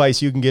piece of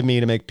advice you can give me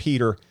to make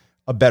Peter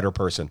a better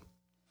person?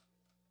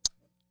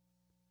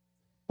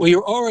 Well,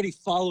 you're already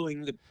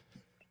following the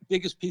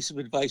biggest piece of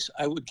advice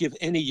I would give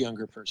any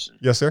younger person.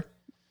 Yes, sir.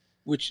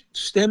 Which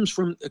stems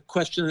from a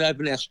question that I've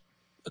been asked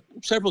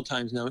several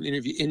times now in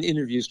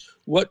interviews.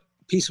 What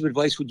piece of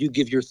advice would you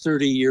give your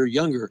 30-year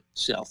younger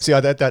self? See,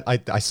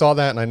 I saw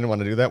that and I didn't want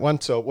to do that one.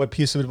 So what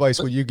piece of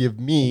advice would you give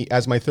me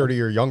as my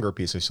 30-year younger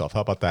piece of self? How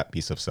about that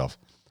piece of self?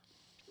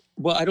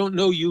 Well, I don't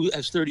know you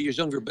as 30 years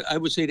younger, but I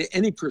would say to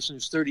any person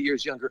who's 30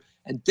 years younger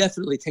and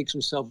definitely takes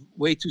himself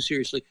way too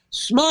seriously,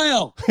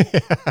 smile.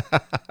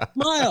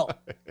 Smile.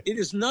 It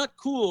is not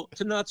cool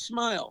to not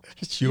smile.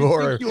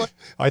 Sure.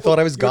 I thought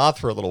I was goth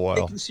for a little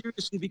while. Taken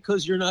seriously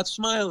because you're not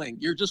smiling.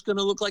 You're just going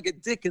to look like a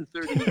dick in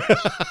 30 years.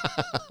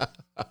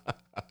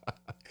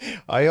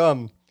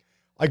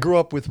 I grew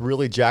up with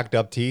really jacked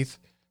up teeth,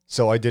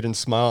 so I didn't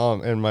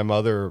smile, and my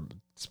mother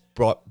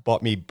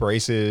bought me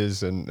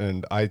braces,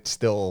 and I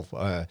still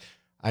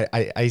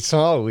I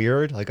saw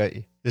weird, like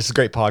this is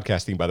great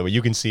podcasting, by the way.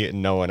 You can see it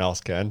and no one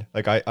else can.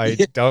 Like I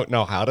don't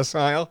know how to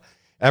smile.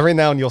 Every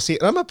now and you'll see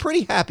it. I'm a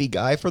pretty happy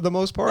guy for the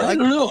most part. I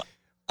don't know.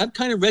 I'm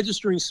kind of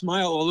registering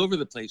smile all over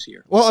the place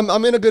here. Well,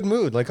 I'm in a good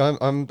mood. Like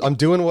I'm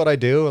doing what I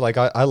do. Like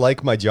I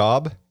like my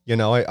job. You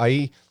know,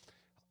 I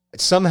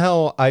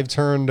somehow I've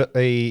turned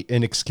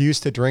an excuse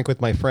to drink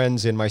with my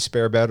friends in my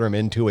spare bedroom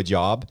into a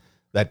job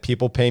that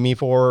people pay me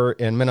for.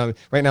 And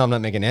right now I'm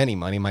not making any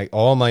money.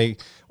 All my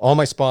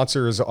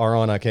sponsors are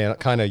on a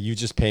kind of, you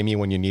just pay me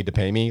when you need to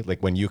pay me,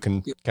 like when you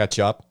can catch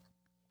up.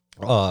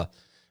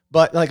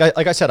 But like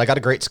I said, I got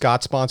a great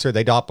Scotch sponsor.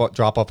 They drop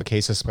off a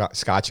case of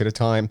Scotch at a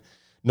time.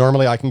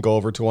 Normally I can go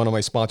over to one of my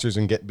sponsors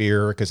and get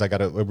beer because I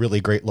got a really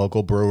great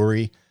local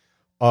brewery.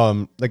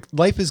 Like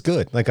life is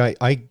good. Like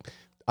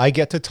I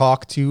get to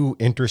talk to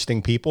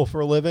interesting people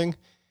for a living.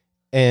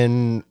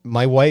 And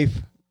my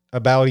wife,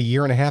 about 1.5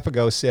 years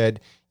ago,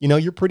 said, you know,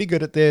 you're pretty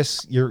good at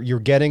this. You're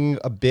getting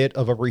a bit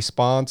of a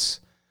response.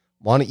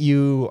 Why don't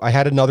you, I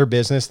had another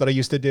business that I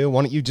used to do.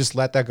 Why don't you just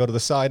let that go to the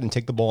side and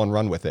take the ball and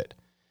run with it?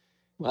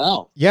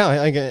 Wow.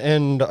 Yeah.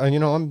 You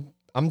know,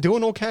 I'm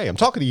doing okay. I'm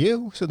talking to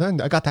you. So then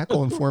I got that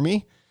going for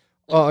me.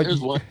 There's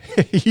one.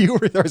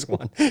 There's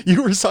one.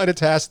 You were assigned a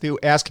task to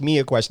ask me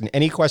a question.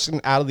 Any question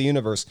out of the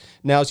universe.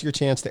 Now's your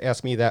chance to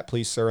ask me that,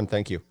 please, sir, and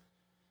thank you.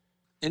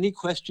 Any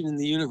question in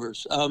the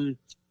universe.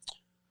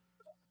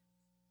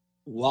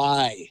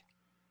 Why?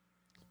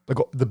 Like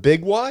the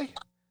big why?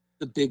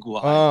 The big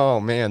why. Oh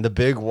man, the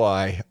big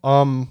why.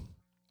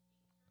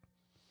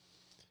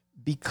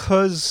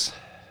 Because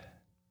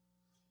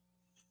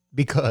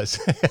Okay.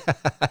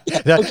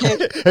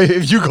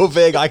 If you go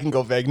vague, I can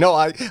go vague. No,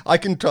 I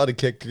can try to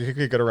kick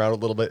it around a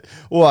little bit.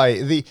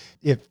 Why?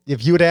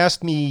 If you had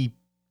asked me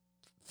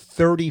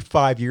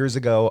 35 years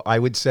ago, I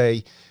would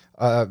say,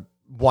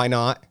 why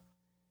not?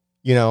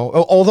 You know,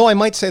 although I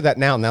might say that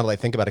now that I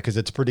think about it, because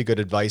it's pretty good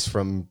advice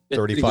from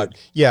 35.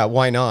 Yeah,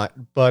 why not?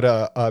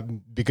 But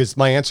because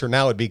my answer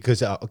now would be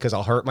because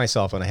I'll hurt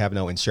myself and I have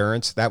no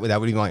insurance. That would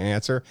be my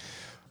answer.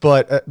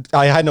 But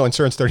I had no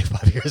insurance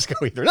 35 years ago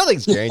either.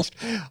 Nothing's changed.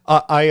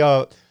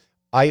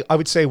 I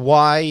would say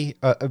why?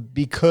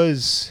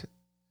 Because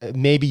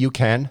maybe you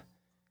can.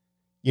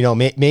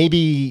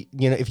 Maybe,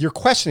 if you're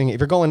questioning,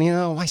 if you're going,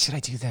 why should I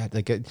do that?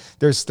 Like,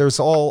 there's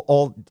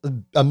all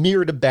a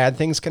myriad of bad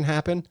things can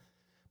happen,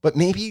 but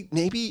maybe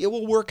it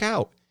will work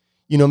out.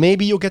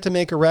 Maybe you'll get to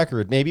make a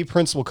record. Maybe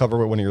Prince will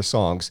cover one of your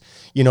songs.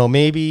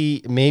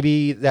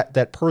 Maybe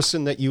that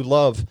person that you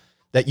love,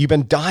 that you've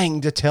been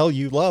dying to tell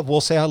you love, will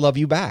say, I love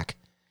you back.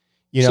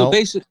 So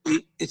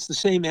basically, it's the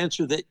same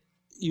answer that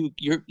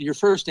your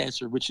first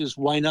answer, which is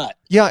why not?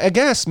 Yeah, I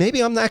guess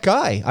maybe I'm that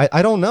guy.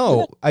 I don't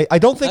know. Yeah. I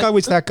don't think I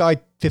was that guy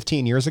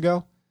 15 years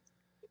ago.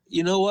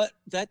 You know what?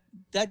 That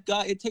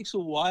guy, it takes a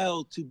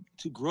while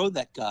to grow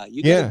that guy.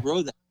 You got to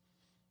grow that.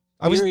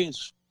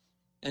 Experience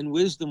and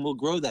wisdom will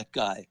grow that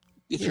guy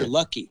if you're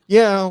lucky.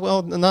 Yeah,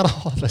 well, not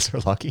all of us are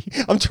lucky.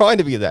 I'm trying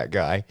to be that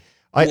guy.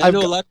 I know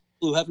a lot of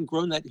people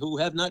who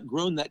have not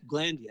grown that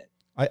gland yet.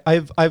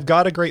 I've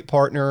got a great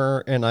partner,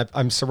 and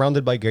I'm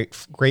surrounded by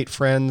great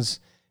friends.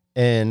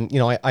 And,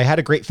 I had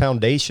a great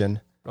foundation.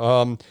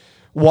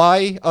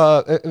 Why?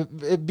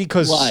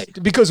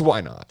 Because why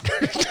not?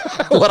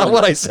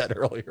 what I said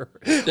earlier.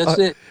 That's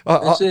it.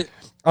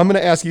 I'm going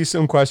to ask you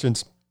some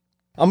questions.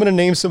 I'm going to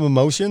name some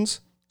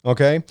emotions.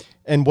 Okay.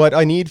 And what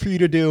I need for you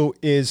to do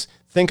is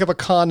think of a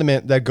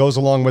condiment that goes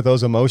along with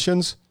those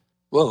emotions.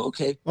 Whoa.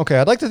 Okay. Okay.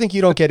 I'd like to think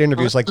you don't get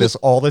interviews like this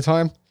all the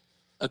time.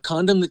 A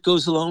condom that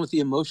goes along with the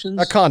emotions?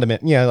 A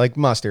condiment, yeah, like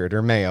mustard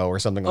or mayo or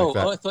something like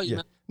that. Oh, I thought you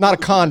meant not a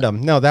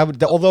condom. No, that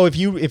would. Although if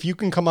you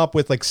can come up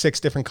with like 6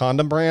 different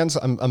condom brands,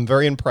 I'm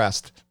very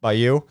impressed by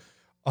you.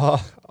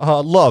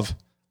 Love,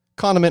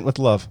 condiment with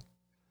love.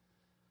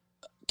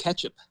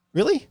 Ketchup.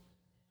 Really?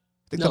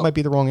 I think that might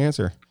be the wrong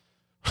answer.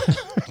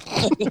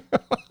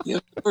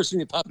 First thing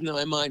that popped into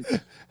my mind.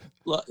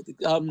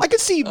 I could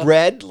see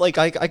red. Like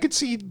I could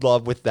see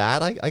love with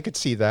that. I could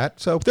see that.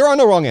 So there are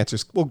no wrong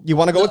answers. Well, you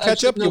want to go with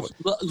ketchup?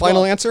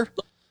 Final answer?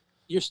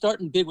 You're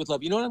starting big with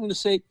love. You know what I'm going to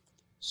say?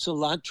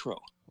 Cilantro.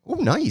 Oh,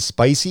 nice.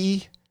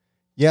 Spicy.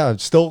 Yeah,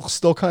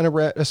 still kind of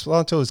red.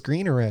 Cilantro is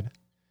green or red?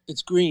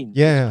 It's green.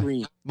 Yeah. It's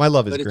green. My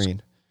love is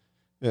green.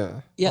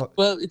 Yeah. Yeah.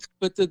 Well,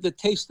 but the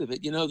taste of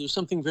it, there's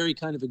something very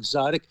kind of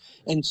exotic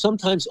and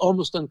sometimes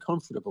almost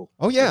uncomfortable.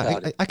 Oh yeah,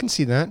 I can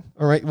see that.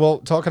 All right. Well,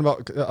 talking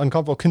about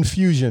uncomfortable,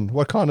 confusion.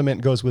 What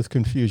condiment goes with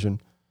confusion?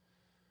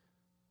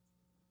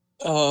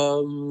 What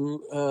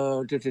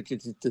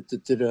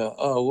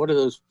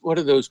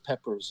are those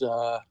peppers?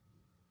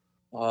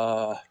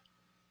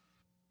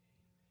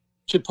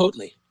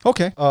 Chipotle.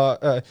 Okay.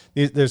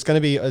 There's going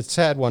to be a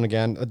sad one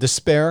again.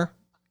 Despair.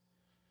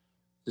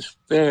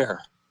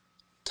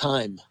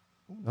 Time.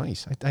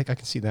 Nice. I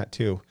can see that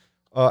too.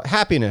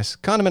 Happiness.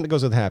 Condiment that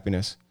goes with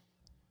happiness.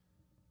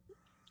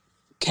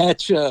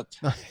 Ketchup.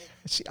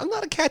 See, I'm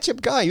not a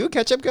ketchup guy. You a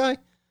ketchup guy?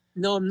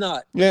 No, I'm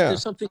not. Yeah.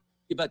 There's something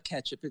about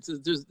ketchup. It's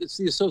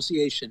the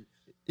association.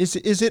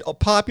 Is it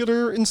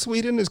popular in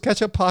Sweden? Is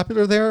ketchup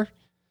popular there?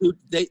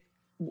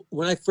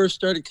 When I first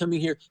started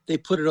coming here, they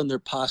put it on their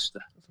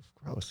pasta.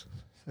 Gross.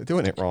 They're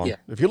doing it wrong. Yeah.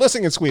 If you're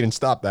listening in Sweden,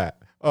 stop that.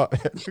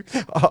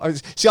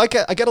 See, I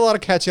get a lot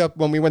of ketchup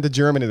when we went to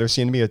Germany. There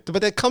seemed to be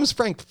but it comes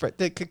from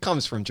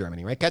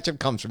Germany, right? Ketchup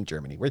comes from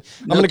Germany.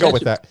 I'm going to go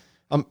with that.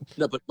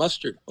 No, but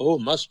mustard. Oh,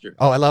 mustard.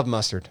 Oh, I love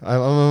mustard. I'm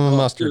a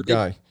mustard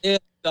guy. They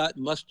got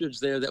mustards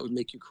there that would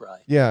make you cry.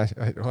 Yeah,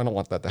 I don't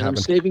want that to happen. I'm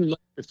saving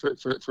mustard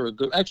for a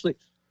good. Actually,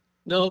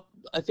 no,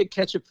 I think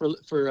ketchup for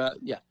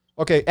yeah.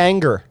 Okay,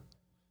 anger.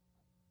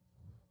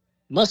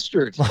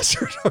 Mustard.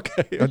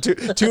 Okay.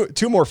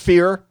 Two more.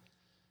 Fear.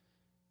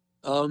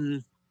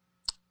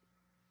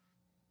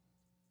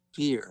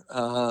 Fear.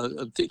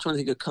 I'm trying to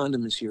think of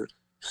condiments here.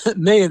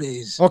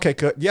 Mayonnaise. Okay,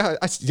 good. Yeah,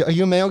 are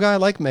you a mayo guy? I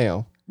like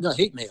mayo. No, I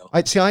hate mayo.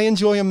 I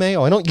enjoy a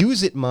mayo. I don't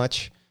use it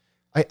much.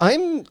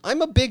 I'm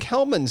a big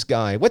Hellman's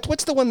guy.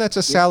 What's the one that's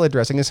a salad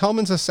dressing? Is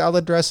Hellman's a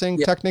salad dressing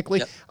technically?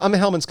 Yeah. I'm a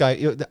Hellman's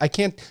guy. I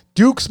can't.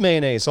 Duke's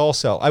mayonnaise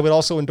also. I would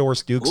also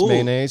endorse Duke's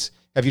mayonnaise.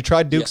 Have you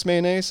tried Duke's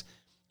mayonnaise?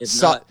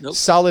 Nope.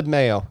 Solid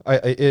mayo.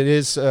 It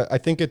is. I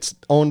think it's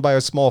owned by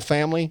a small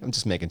family. I'm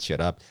just making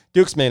shit up.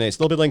 Duke's mayonnaise.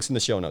 There'll be links in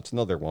the show notes.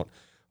 No, there won't.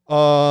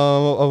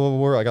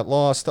 Where I got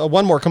lost.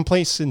 One more.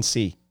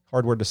 Complacency.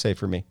 Hard word to say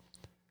for me.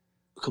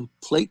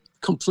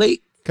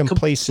 Complacency.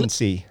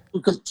 Complacency.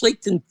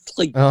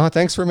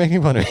 Thanks for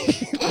making fun of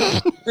me.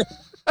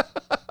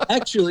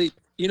 Actually,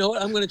 you know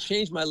what? I'm going to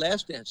change my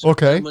last answer.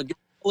 Okay. I'm going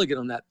to get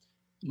on that.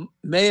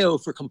 Mayo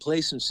for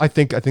complacency. I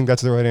think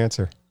that's the right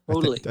answer.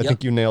 Totally. I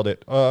think you nailed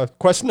it.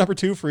 Question number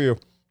 2 for you.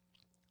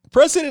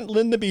 President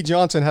Lyndon B.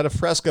 Johnson had a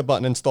Fresca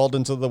button installed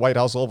into the White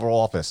House Oval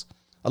Office.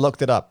 I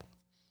looked it up.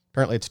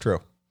 Apparently it's true.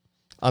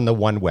 On the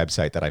one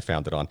website that I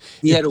found it on.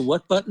 He had a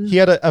what button? He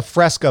had a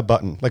Fresca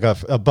button, like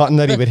a button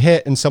that he would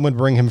hit and someone would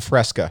bring him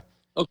Fresca.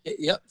 Okay,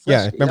 yep.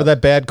 Fresca, yeah, remember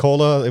that bad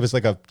cola? It was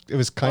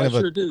kind of I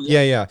sure do,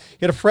 yeah. He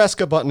had a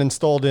Fresca button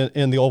installed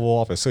in the Oval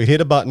Office. So he hit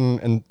a button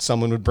and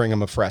someone would bring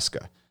him a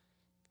Fresca.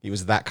 He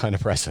was that kind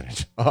of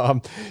president.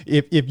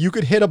 If you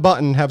could hit a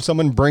button, have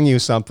someone bring you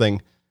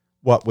something,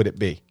 what would it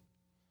be?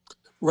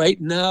 Right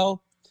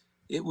now,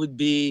 it would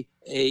be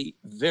a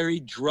very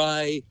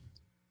dry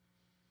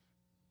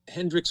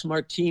Hendrick's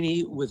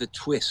Martini with a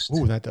twist.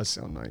 Ooh, that does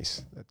sound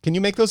nice. Can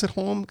you make those at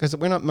home? Because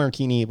we're not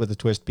martini with a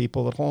twist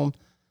people at home.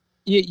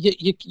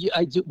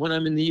 I do. When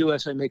I'm in the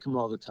U.S., I make them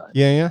all the time.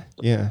 Yeah.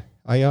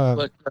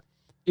 But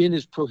gin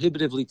is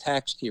prohibitively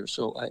taxed here,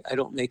 so I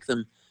don't make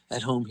them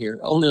at home here.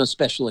 Only on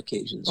special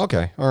occasions.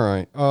 Okay, all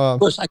right. Of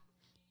course,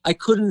 I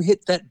couldn't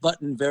hit that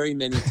button very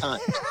many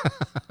times.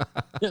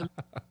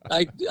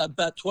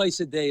 About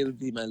twice a day would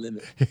be my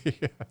limit.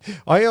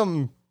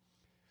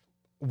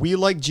 We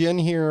like gin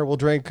here. We'll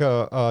drink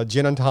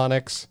gin and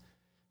tonics.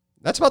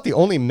 That's about the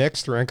only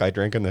mixed drink I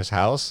drink in this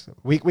house.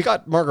 We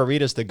got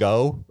margaritas to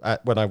go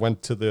when I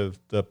went to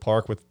the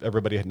park with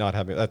everybody not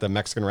having at the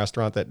Mexican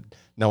restaurant that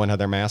no one had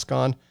their mask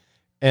on.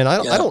 And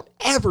I don't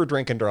ever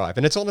drink and drive.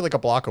 And it's only like a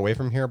block away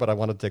from here, but I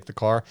wanted to take the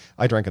car.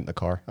 I drank it in the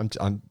car.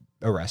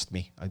 Arrest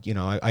me. I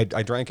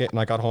drank it and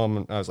I got home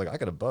and I was like, I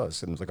got a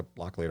buzz. And it was like a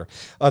block later.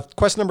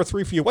 Question number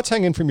 3 for you. What's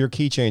hanging from your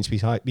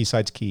keychains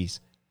besides keys?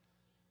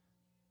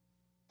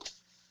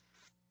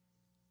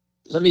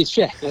 Let me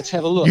check. Let's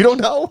have a look. You don't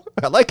know?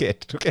 I like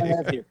it. Okay. I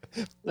have here.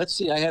 Let's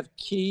see. I have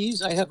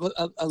keys. I have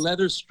a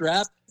leather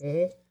strap.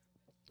 Mm-hmm.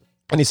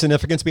 Any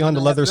significance behind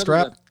the leather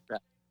strap?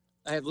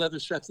 I have leather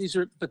straps. These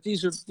are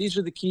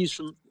the keys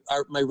from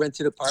my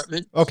rented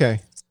apartment. Okay.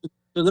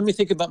 So let me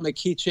think about my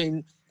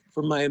keychain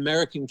for my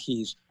American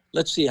keys.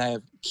 Let's see. I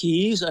have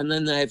keys, and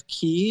then I have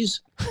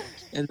keys,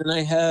 and then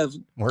I have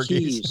more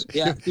keys.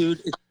 Yeah, dude,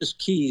 it's just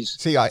keys.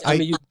 See, I'm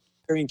a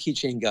Utilitarian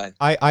keychain guy.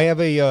 I have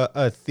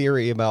a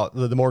theory about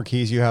the more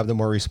keys you have, the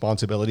more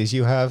responsibilities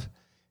you have,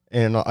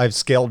 and I've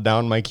scaled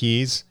down my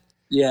keys.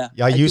 Yeah,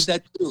 I use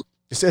that too.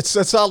 It's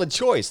a solid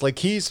choice. Like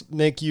keys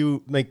make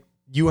you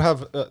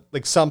have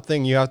like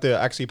something you have to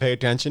actually pay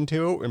attention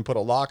to and put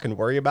a lock and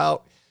worry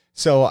about.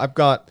 So I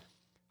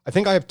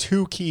think I have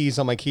 2 keys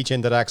on my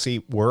keychain that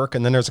actually work.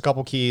 And then there's a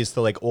couple keys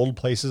to like old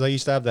places I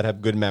used to have that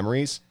have good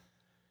memories.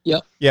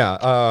 Yep.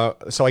 Yeah.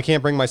 So I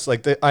can't bring I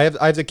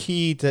have the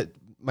key that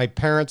my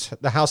parents,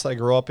 the house that I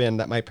grew up in,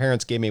 that my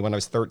parents gave me when I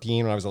was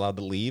 13, when I was allowed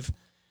to leave.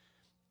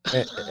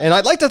 And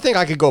I'd like to think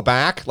I could go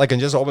back, like, and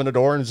just open the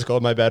door and just go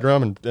to my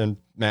bedroom and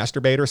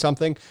masturbate or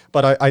something.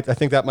 But I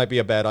think that might be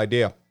a bad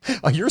idea.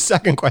 Your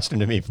second question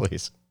to me,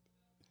 please.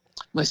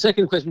 My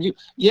second question,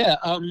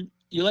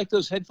 you like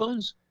those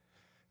headphones?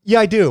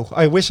 Yeah, I do.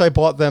 I wish I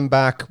bought them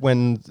back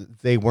when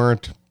they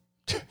weren't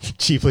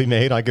cheaply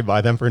made. I could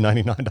buy them for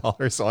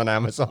 $99 on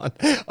Amazon.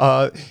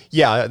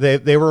 Yeah,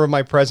 they were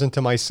my present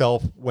to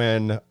myself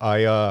when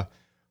I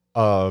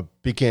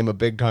became a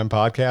big time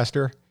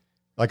podcaster.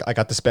 Like I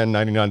got to spend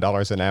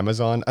 $99 on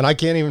Amazon, and I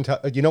can't even tell.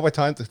 You know what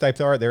types they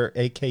are? They're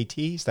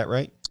AKT. Is that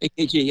right?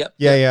 AKG. Yep.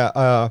 Yeah.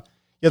 Yeah.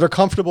 They're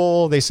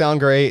comfortable. They sound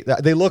great.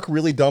 They look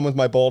really dumb with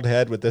my bald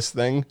head with this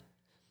thing.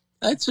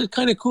 That's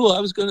kind of cool.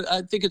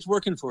 I think it's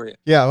working for you.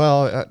 Yeah.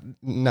 Well,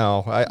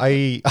 no.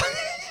 I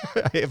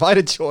if I had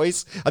a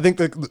choice, I think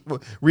the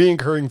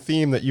reoccurring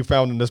theme that you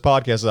found in this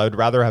podcast is I would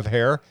rather have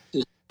hair.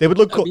 They would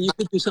look cool. You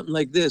could do something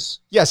like this.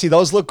 Yeah, see,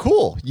 those look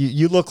cool.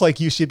 You look like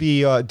you should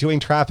be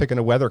doing traffic in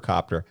a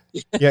weathercopter.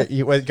 Yeah,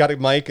 you got a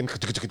mic and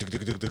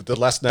the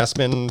Les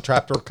Nessman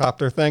tractor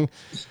copter thing.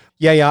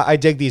 Yeah, I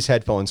dig these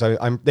headphones.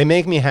 They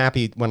make me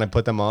happy when I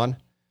put them on.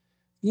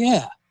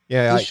 Yeah.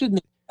 They should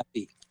make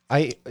me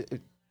happy.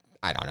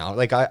 I don't know.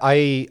 Like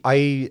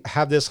I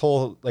have this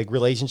whole like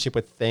relationship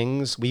with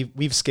things.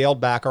 We've scaled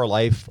back our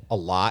life a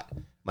lot.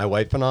 My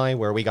wife and I,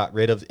 where we got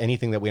rid of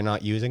anything that we're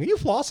not using. Are you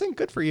flossing?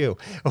 Good for you.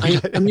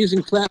 I'm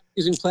using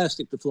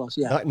plastic to floss.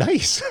 Yeah.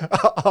 Nice.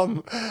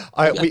 Look,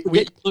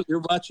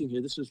 you're watching here.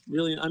 This is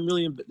really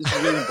embarrassing.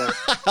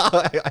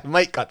 I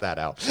might cut that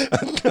out.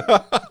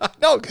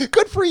 No,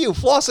 good for you.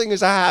 Flossing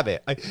is a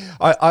habit.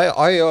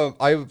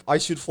 I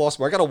should floss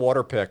more. I got a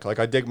water pick. Like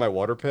I dig my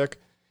water pick.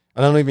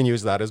 I don't even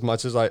use that as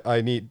much as I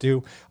need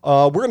to.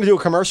 We're going to do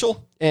a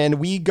commercial, and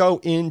we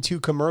go into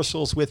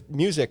commercials with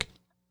music.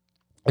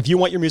 If you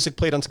want your music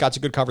played on Scotch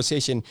and Good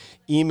Conversation,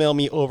 email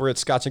me over at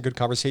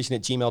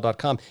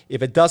scotchandgoodconversation@gmail.com.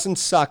 If it doesn't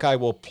suck, I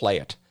will play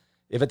it.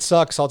 If it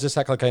sucks, I'll just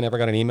act like I never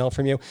got an email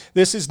from you.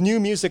 This is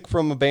new music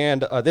from a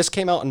band. This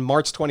came out on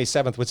March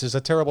 27th, which is a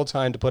terrible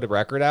time to put a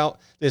record out.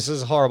 This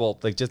is horrible.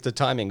 Like, just the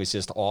timing was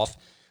just off.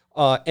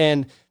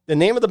 And the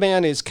name of the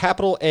band is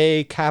capital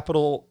A,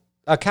 capital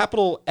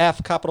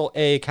F, capital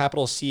A,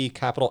 capital C,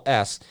 capital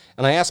S.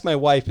 And I asked my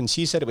wife, and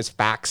she said it was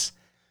fax.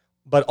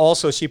 But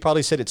also, she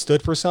probably said it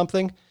stood for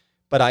something.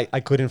 But I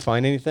couldn't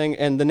find anything.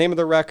 And the name of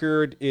the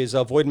record is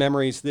Void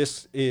Memories.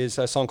 This is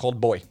a song called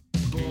Boy.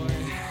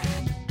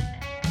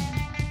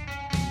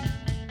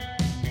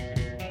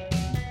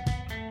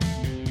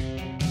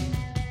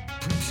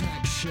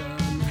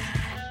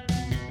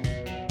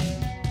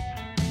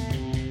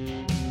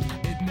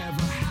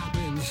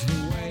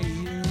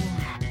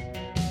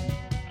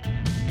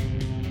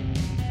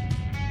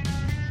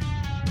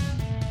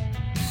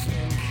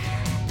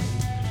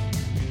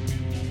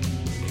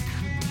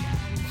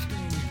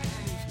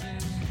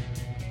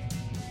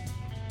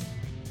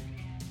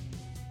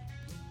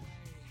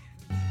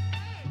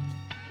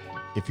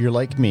 If you're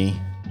like me,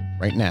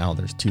 right now,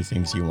 there's 2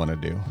 things you want to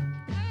do.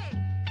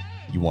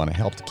 you want to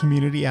help the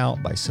community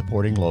out by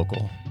supporting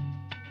local,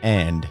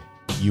 and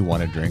you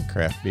want to drink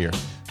craft beer.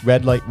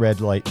 Red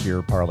Light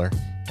Beer Parlor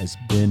has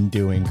been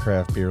doing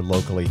craft beer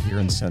locally here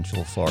in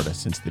Central Florida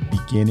since the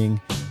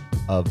beginning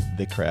of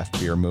the craft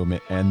beer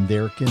movement, and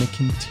they're going to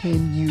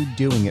continue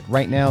doing it.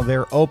 Right now,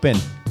 they're open,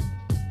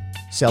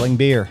 selling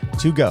beer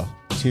to go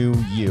to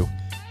you.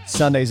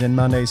 Sundays and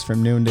Mondays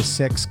from noon to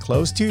 6,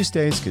 closed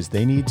Tuesdays because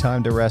they need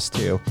time to rest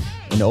too,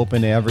 and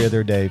open every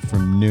other day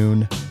from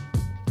noon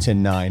to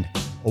 9.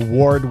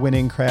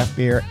 Award-winning craft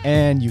beer,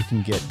 and you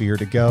can get beer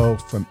to go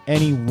from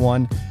any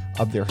one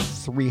of their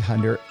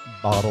 300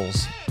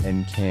 bottles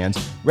and cans.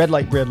 Red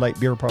Light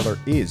Beer Parlor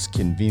is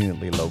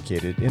conveniently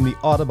located in the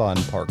Audubon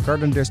Park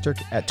Garden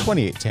District at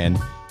 2810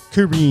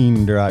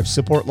 Careen Drive.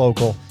 Support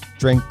local,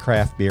 drink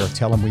craft beer,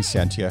 tell them we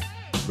sent you.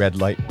 Red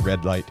Light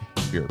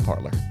Beer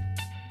Parlor.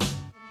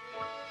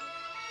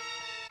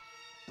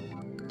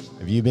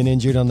 Have you been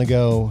injured on the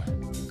go?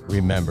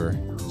 Remember,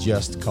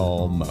 just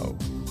call Mo.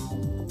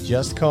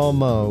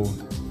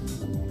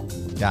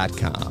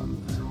 JustCallMo.com.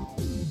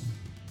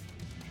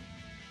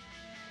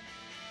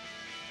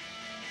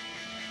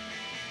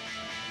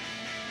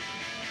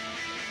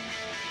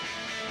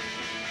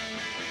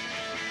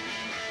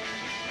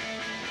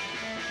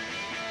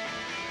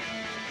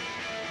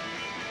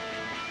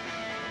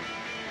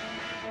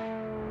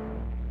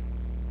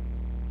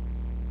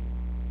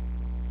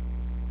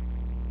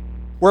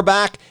 We're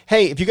back.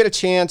 Hey, if you get a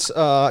chance, check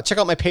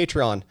out my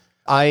Patreon.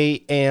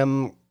 I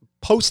am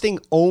posting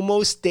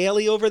almost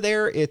daily over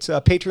there. It's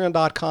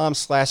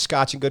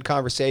patreon.com/Scotch and Good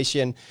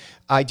Conversation.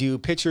 I do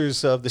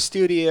pictures of the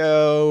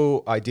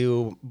studio. I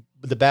do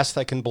the best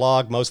I can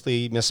blog,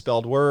 mostly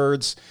misspelled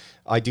words.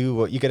 I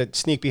do, you get a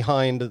sneak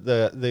behind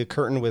the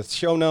curtain with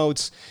show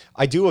notes.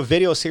 I do a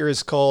video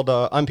series called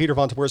I'm Peter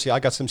Von Tabersi. I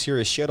got some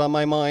serious shit on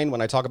my mind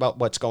when I talk about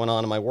what's going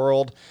on in my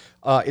world.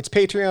 It's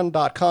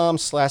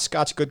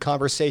patreon.com/Scotch Good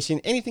Conversation.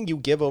 Anything you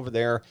give over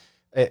there,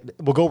 it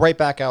will go right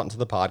back out into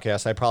the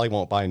podcast. I probably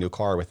won't buy a new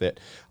car with it.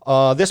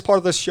 This part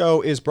of the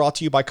show is brought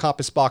to you by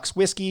Compass Box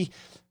Whiskey.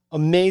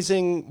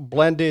 Amazing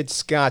blended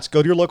Scotch.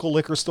 Go to your local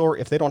liquor store.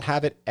 If they don't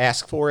have it,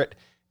 ask for it.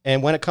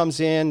 And when it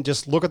comes in,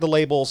 just look at the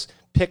labels,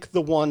 pick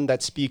the one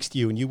that speaks to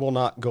you, and you will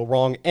not go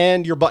wrong.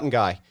 And your button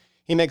guy.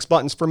 He makes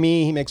buttons for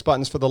me. He makes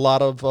buttons for the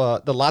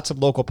lots of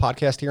local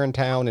podcasts here in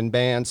town and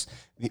bands.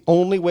 The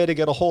only way to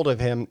get a hold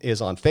of him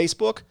is on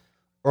Facebook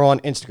or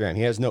on Instagram.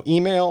 He has no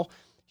email.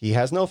 He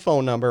has no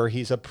phone number.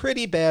 He's a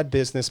pretty bad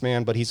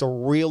businessman, but he's a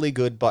really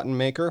good button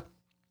maker.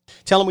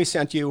 Tell him we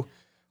sent you.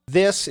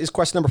 This is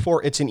question number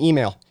 4. It's an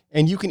email.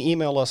 And you can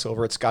email us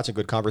over at Scotch and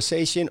Good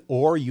Conversation,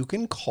 or you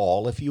can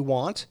call if you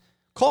want.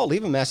 Call,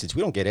 leave a message.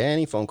 We don't get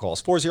any phone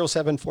calls.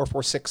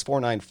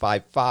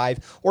 407-446-4955,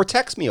 or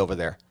text me over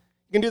there.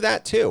 You can do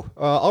that too.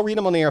 I'll read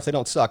them on the air if they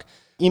don't suck.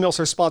 Emails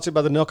are sponsored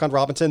by the Nook on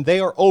Robinson. They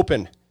are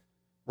open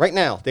right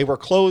now. They were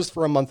closed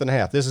for a month and a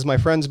half. This is my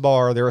friend's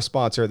bar. They're a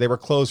sponsor. They were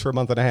closed for a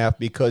month and a half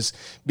because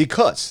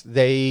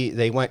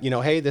they went,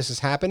 hey, this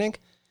is happening.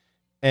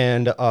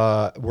 And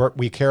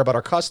we care about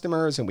our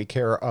customers and we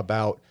care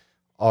about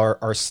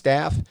our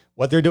staff.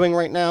 What they're doing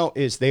right now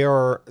is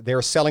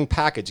they're selling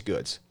packaged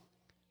goods.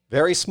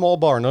 Very small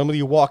bar. Normally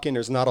you walk in,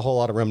 there's not a whole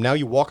lot of room. Now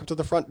you walk up to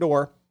the front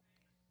door.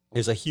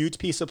 There's a huge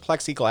piece of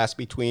plexiglass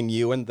between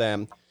you and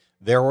them.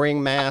 They're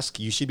wearing masks.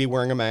 You should be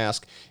wearing a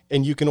mask.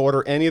 And you can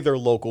order any of their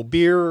local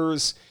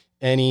beers,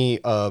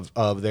 any of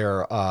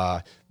their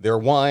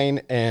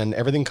wine, and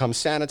everything comes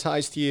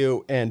sanitized to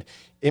you. And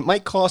it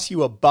might cost you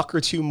 $1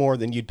 or $2 more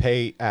than you'd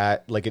pay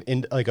at like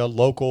a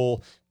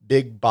local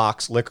big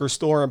box liquor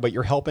store, but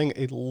you're helping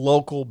a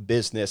local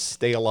business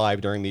stay alive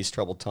during these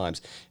troubled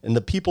times. And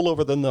the people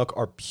over the Nook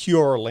are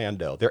pure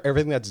Orlando. They're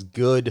everything that's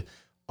good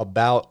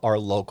about our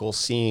local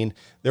scene.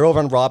 They're over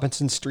on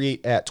Robinson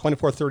Street at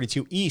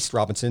 2432 East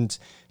Robinson's.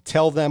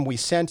 Tell them we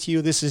sent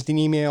you. This is an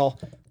email.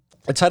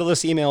 The title of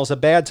this email is A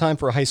Bad Time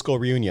for a High School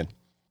Reunion.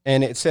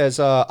 And it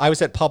says, I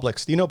was at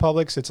Publix. Do you know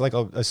Publix? It's like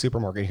a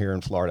supermarket here in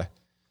Florida.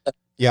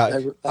 Yeah.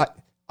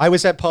 I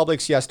was at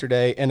Publix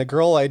yesterday, and a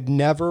girl I'd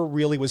never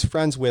really was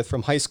friends with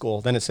from high school,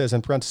 then it says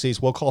in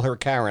parentheses, we'll call her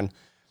Karen,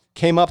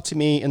 came up to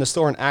me in the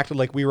store and acted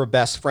like we were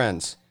best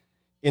friends.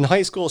 In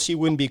high school, she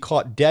wouldn't be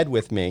caught dead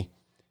with me,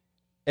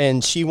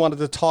 and she wanted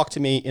to talk to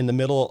me in the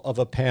middle of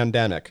a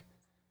pandemic.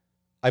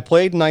 I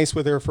played nice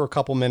with her for a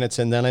couple minutes,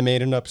 and then I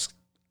made an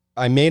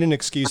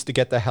excuse to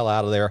get the hell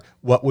out of there.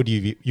 What would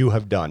you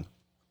have done?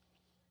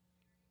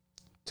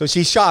 So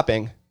she's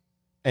shopping,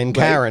 and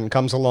Karen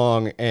comes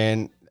along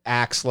and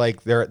acts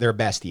like they're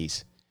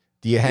besties.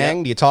 Do you hang?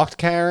 Yeah. Do you talk to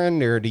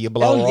Karen, or do you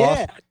blow her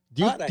off?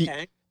 Do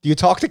you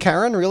talk to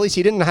Karen? Really?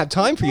 She didn't have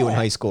time for you in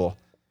high school.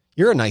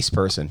 You're a nice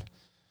person.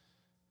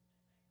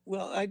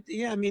 Well, I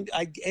give her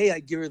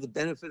the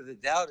benefit of the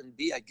doubt, and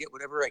B, I get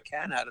whatever I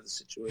can out of the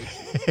situation.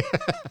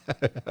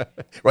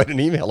 Write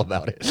an email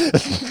about it.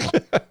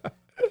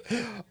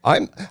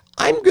 I'm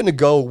going to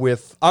go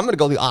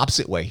the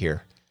opposite way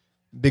here.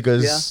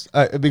 Because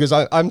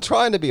I'm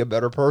trying to be a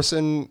better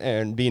person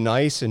and be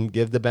nice and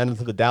give the benefit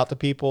of the doubt to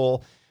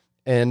people,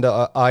 and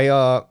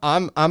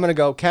I'm gonna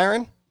go,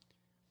 Karen.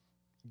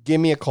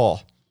 give me a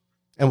call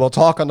and we'll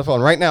talk on the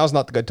phone. Right now is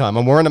not the good time.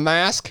 I'm wearing a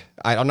mask.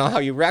 I don't know how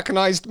you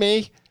recognized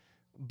me,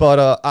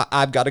 but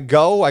I've got to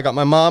go. I got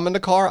my mom in the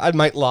car. I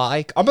might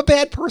lie. I'm a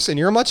bad person.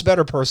 You're a much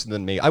better person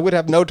than me. I would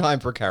have no time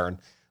for Karen.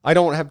 I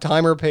don't have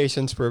time or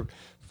patience for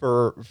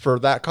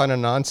that kind of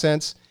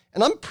nonsense.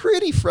 And I'm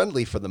pretty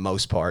friendly for the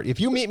most part. If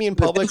you meet me in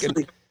public,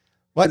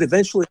 but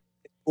eventually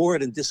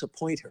bored and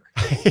disappoint her.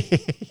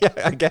 Yeah,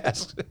 I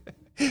guess.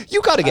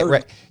 You got to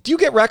get do you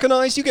get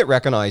recognized? You get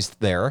recognized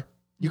there.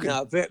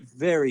 No,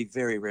 very,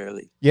 very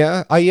rarely.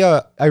 Yeah,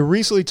 I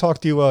recently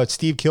talked to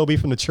Steve Kilby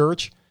from the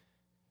church,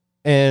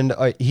 and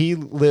he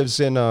lives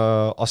in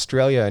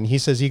Australia, and he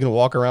says he can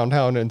walk around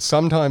town, and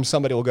sometimes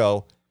somebody will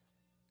go,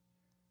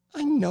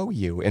 "I know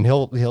you," and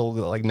he'll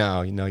like,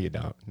 "No, you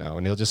don't." No,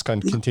 and he'll just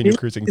kind of continue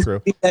cruising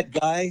through. That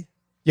guy.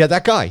 Yeah,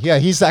 that guy. Yeah,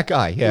 he's that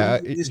guy. Yeah,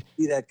 he used to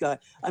be that guy.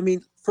 I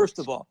mean, first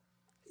of all,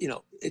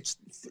 it's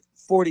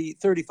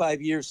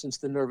 35 years since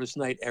the Nervous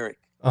Night, Eric.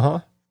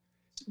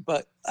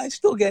 But I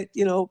still get,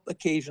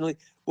 occasionally.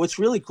 What's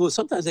really cool is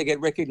sometimes I get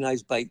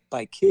recognized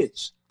by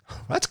kids.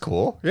 That's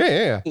cool.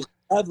 Yeah. I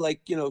have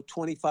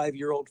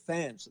 25-year-old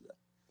fans.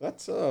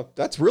 That's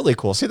really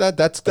cool. See,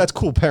 that's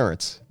cool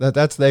parents.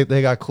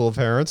 They got cool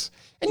parents.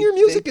 And your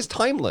music is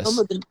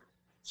timeless.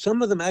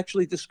 Some of them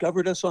actually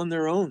discovered us on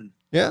their own.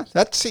 Yeah,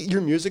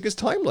 your music is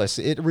timeless.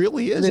 It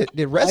really is. It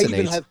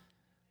resonates.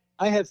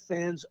 I have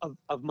fans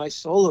of my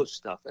solo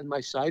stuff and my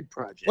side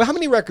projects. Well, how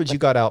many records you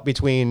got out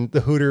between the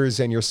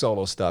Hooters and your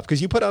solo stuff?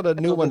 Because you put out a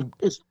new one.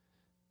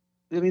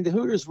 The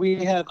Hooters,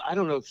 we have,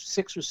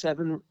 6 or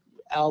 7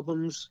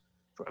 albums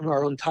from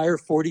our entire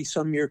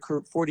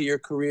 40-year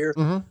career.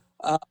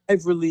 Mm-hmm.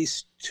 I've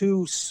released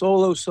 2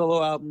 solo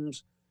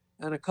albums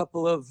and a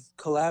couple of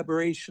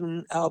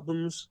collaboration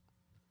albums.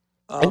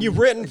 And you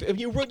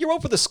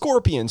wrote for the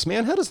Scorpions,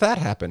 man. How does that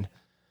happen?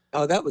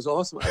 Oh, that was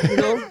awesome.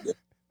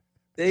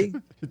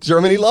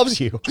 Germany loves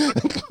you.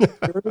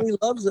 Germany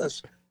loves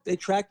us. They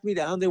tracked me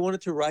down. They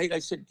wanted to write. I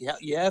said,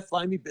 yeah,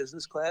 fly me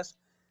business class.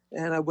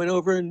 And I went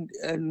over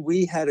and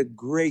we had a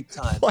great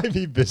time. Fly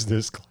me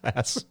business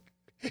class.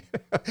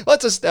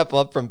 That's a step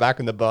up from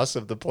back in the bus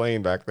of the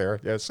plane back there.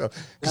 Yeah, so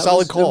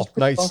solid call.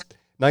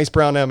 Nice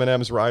brown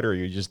M&M's rider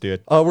you just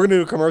did. We're going to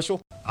do a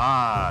commercial.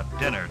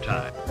 Dinner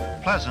time.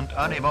 Pleasant,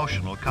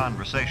 unemotional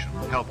conversation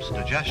helps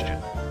digestion.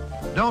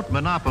 Don't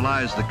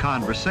monopolize the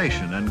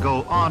conversation and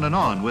go on and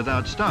on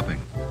without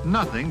stopping.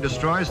 Nothing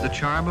destroys the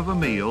charm of a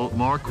meal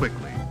more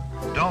quickly.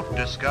 Don't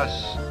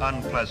discuss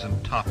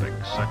unpleasant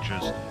topics such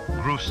as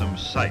gruesome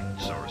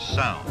sights or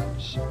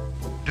sounds.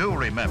 Do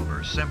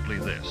remember simply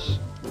this.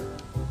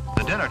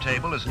 The dinner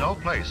table is no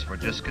place for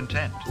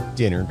discontent.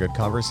 Dinner, good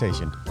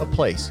conversation. A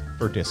place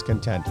for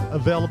discontent.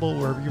 Available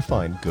wherever you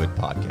find good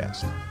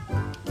podcasts.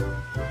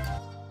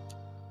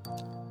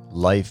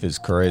 Life is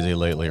crazy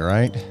lately,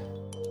 right?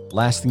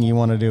 Last thing you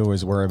want to do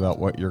is worry about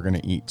what you're going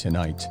to eat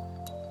tonight.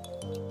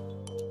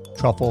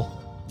 Truffle,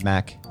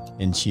 mac,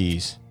 and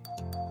cheese.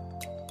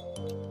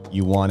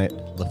 You want it?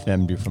 La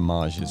Femme du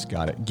Fromage has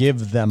got it.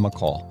 Give them a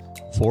call.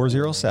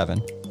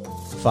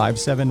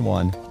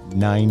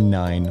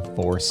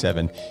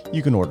 407-571-9947.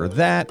 You can order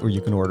that, or you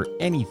can order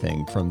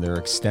anything from their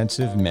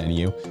extensive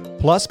menu,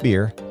 plus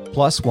beer,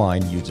 plus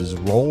wine. You just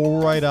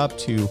roll right up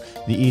to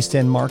the East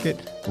End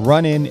Market,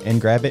 run in and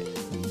grab it.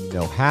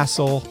 No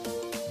hassle,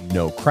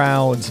 no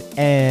crowds,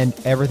 and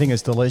everything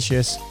is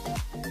delicious,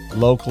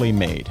 locally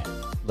made.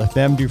 La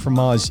Femme du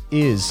Fromage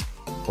is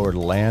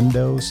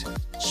Orlando's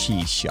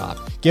cheese shop.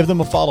 Give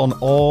them a follow on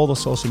all the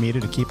social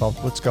media to keep up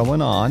with what's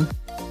going on,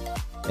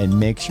 and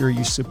make sure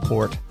you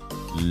support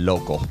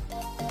local.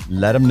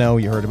 Let them know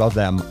you heard about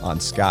them on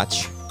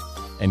Scotch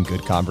and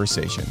Good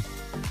Conversation.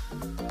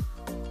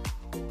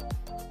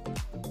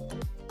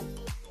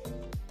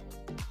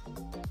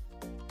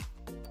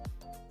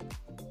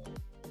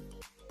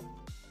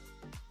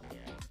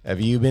 Have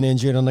you been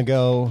injured on the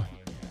go?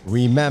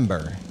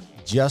 Remember,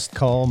 just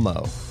call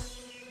Mo.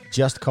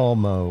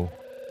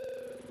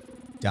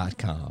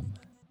 JustCallMo.com.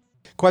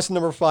 Question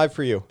number 5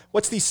 for you.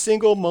 What's the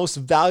single most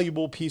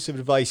valuable piece of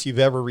advice you've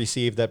ever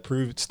received that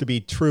proves to be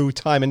true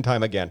time and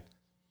time again?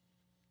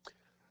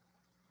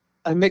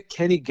 I met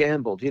Kenny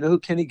Gamble. Do you know who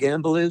Kenny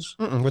Gamble is?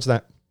 What's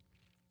that?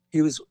 He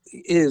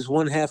is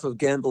one half of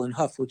Gamble and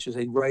Huff, which is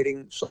a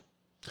writing. Oh,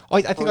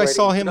 I think I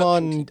saw him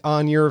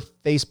on your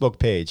Facebook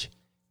page.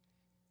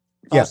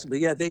 Possibly,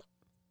 yeah.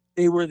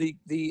 They were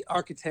the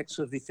architects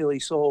of the Philly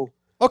Soul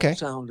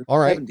sound in the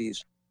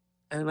 70s.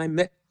 And I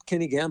met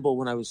Kenny Gamble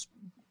when I was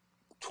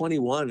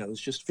 21. I was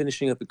just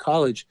finishing up at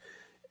college.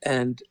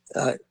 And,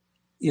 at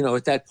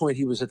that point,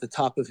 he was at the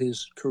top of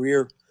his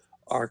career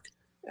arc.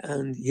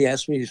 And he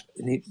asked me,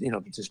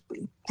 this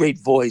great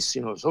voice,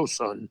 so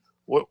son,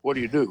 what do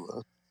you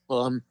do?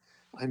 Well,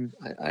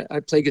 I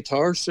play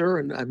guitar, sir,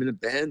 and I'm in a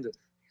band.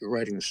 You're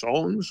writing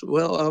songs?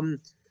 Well,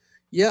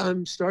 yeah,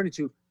 I'm starting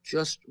to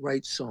just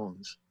write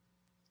songs.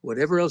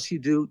 Whatever else you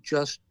do,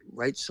 just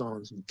write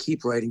songs and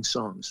keep writing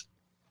songs.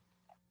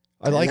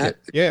 I like it.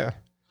 Yeah.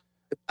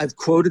 I've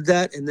quoted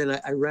that. And then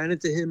I ran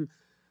into him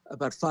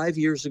about 5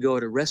 years ago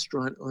at a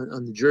restaurant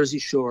on the Jersey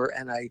Shore.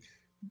 And I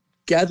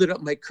gathered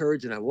up my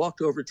courage and I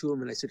walked over to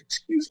him and I said,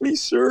 "Excuse me,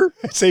 sir."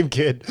 Same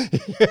kid.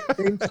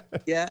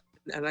 Yeah.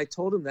 And I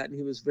told him that, and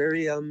he was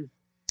very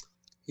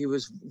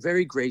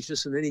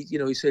gracious. And then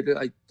he said,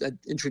 I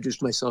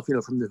introduced myself,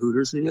 from the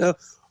Hooters, and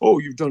 "Oh,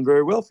 you've done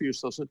very well for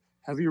yourself. So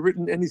have you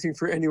written anything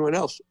for anyone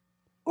else?"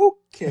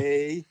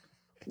 Okay.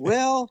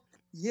 Well,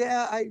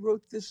 yeah, I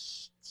wrote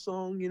this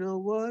song,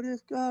 "What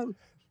If God,"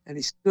 and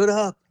he stood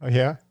up. Oh,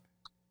 yeah.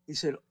 He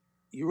said,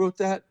 "You wrote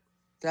that?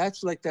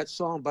 That's like that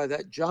song by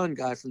that John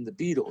guy from the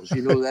Beatles,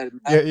 that."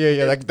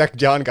 Yeah. That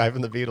John guy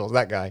from the Beatles,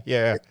 that guy.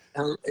 Yeah.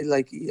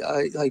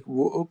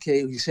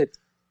 Okay. He said,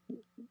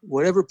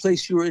 "Whatever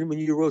place you were in when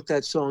you wrote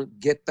that song,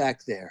 get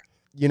back there."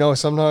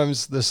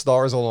 Sometimes the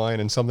stars align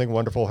and something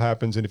wonderful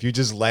happens. And if you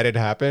just let it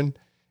happen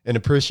and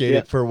appreciate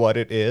it for what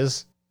it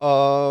is.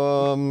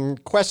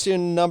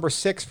 Question number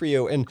 6 for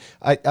you. And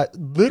I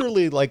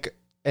literally like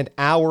an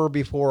hour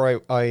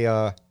before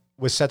I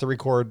was set to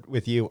record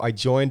with you, I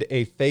joined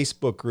a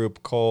Facebook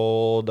group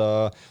called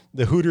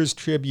the Hooters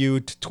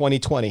Tribute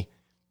 2020.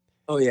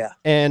 Oh, yeah.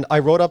 And I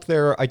wrote up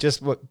there, I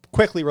just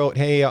quickly wrote,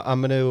 "Hey, I'm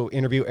going to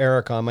interview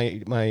Eric on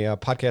my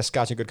podcast,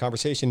 Scotch and Good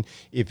Conversation.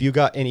 If you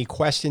got any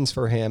questions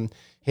for him,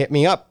 hit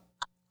me up."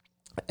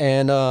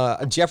 And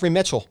Jeffrey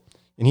Mitchell,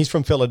 and he's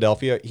from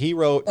Philadelphia, he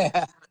wrote,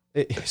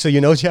 so you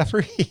know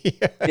Jeffrey?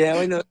 Yeah,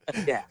 I know.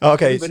 Yeah.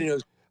 Okay. Everybody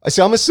knows.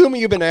 So I'm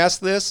assuming you've been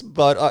asked this,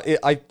 but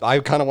I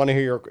kind of want to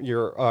hear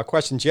your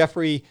question.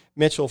 Jeffrey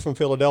Mitchell from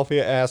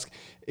Philadelphia asked,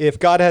 if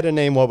God had a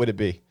name, what would it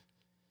be?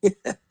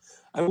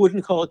 I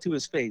wouldn't call it to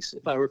his face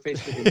if I were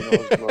faced with him in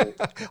all his glory.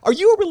 Are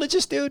you a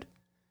religious dude?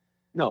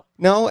 No.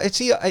 No?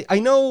 See, I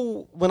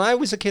know when I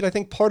was a kid, I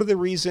think part of the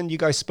reason you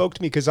guys spoke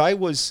to me, because I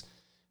was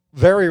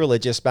very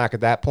religious back at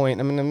that point.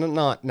 I mean, I'm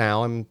not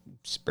now. I'm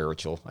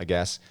spiritual, I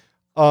guess.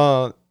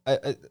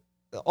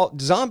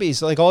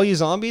 Zombies, like all you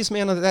zombies,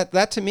 man,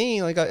 that to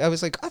me, like I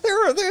was like, oh,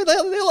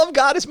 they love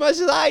God as much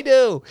as I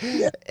do.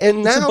 Yeah. And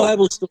it's now, a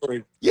Bible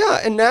story. Yeah,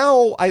 and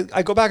now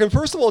I go back, and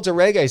first of all, it's a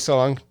reggae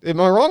song. Am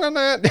I wrong on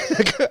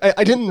that?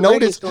 I didn't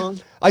notice.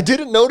 I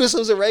didn't notice it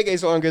was a reggae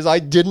song because I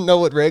didn't know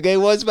what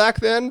reggae was back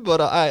then.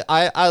 But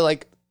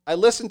I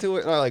listened to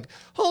it and I'm like,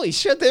 holy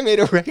shit, they made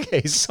a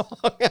reggae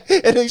song.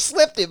 And they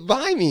slipped it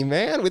by me,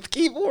 man, with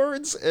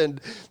keyboards.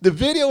 And the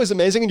video is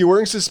amazing. And you're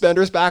wearing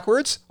suspenders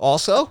backwards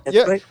also. That's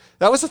yeah, right.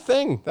 That was a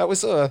thing. That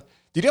was did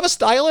you have a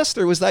stylist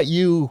or was that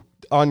you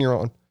on your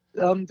own?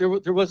 There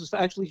was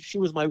actually, she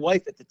was my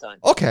wife at the time.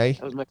 Okay.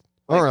 That was my wife.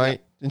 All right.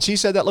 Yeah. And she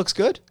said that looks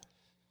good.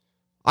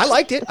 I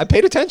liked it. I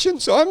paid attention.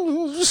 So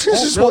I'm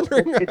just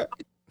wondering.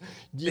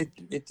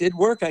 It did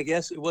work, I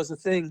guess. It was a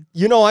thing.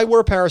 I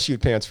wore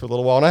parachute pants for a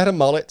little while, and I had a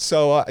mullet.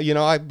 So,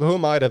 who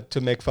am I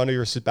to make fun of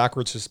your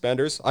backwards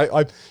suspenders?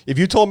 If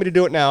you told me to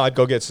do it now, I'd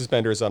go get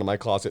suspenders out of my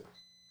closet.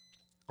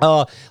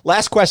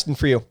 Last question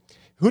for you.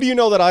 Who do you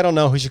know that I don't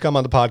know who should come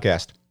on the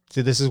podcast?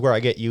 See, this is where I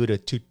get you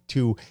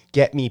to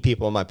get me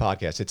people on my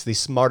podcast. It's the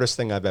smartest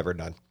thing I've ever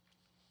done.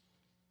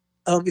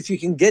 If you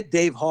can get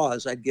Dave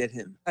Hawes, I'd get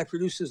him. I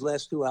produced his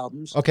last 2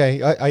 albums.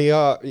 Okay,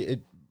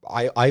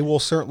 I will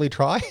certainly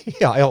try.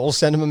 I will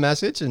send him a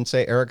message and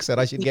say Eric said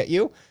I should get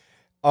you.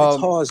 It's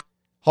Hawes.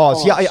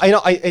 Pause. Yeah, I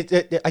know.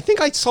 I think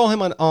I saw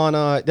him on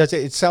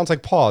it sounds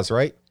like Pause,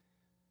 right?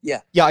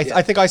 Yeah. Yeah,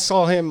 I think I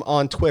saw him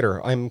on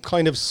Twitter. I'm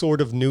kind of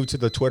sort of new to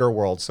the Twitter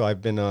world, so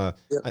I've been I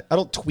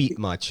don't tweet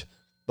much,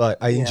 but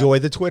I enjoy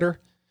the Twitter.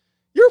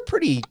 You're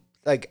pretty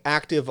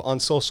active on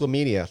social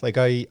media. Like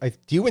do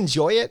you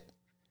enjoy it?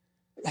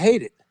 I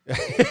hate it.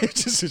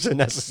 It's just a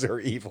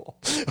necessary evil.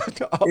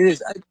 It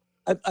is.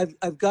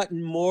 I've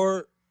gotten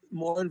more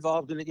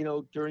involved in it,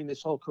 during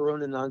this whole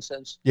Corona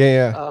nonsense.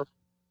 Yeah.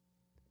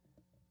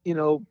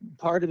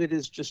 Part of it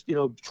is just,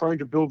 trying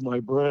to build my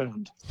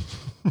brand.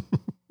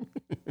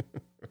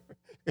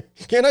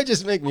 Can't I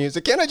just make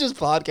music? Can't I just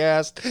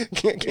podcast?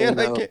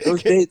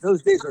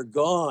 Those days are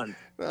gone.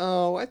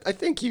 No, I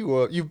think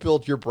you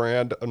built your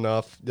brand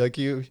enough. Like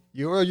you're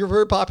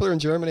very popular in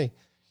Germany.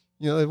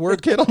 The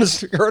word kid on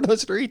the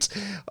streets.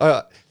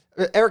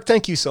 Eric,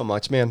 thank you so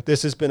much, man.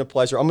 This has been a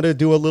pleasure. I'm going to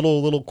do a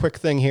little quick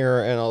thing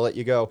here, and I'll let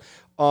you go.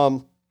 I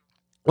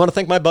want to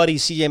thank my buddy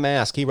CJ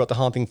Mask. He wrote the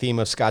haunting theme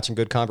of Scotch and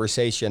Good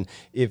Conversation.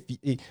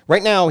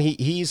 Right now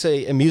he's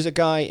a music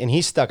guy and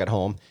he's stuck at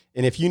home.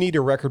 And if you need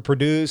a record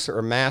produced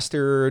or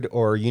mastered,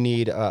 or you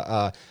need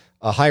a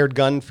hired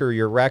gun for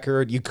your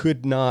record, you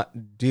could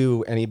not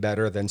do any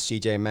better than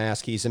CJ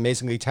Mask. He's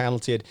amazingly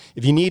talented.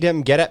 If you need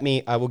him, get at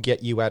me. I will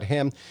get you at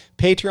him.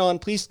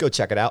 Patreon, please go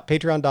check it out.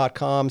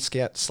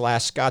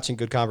 Patreon.com/Scotch and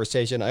Good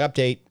Conversation. I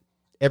update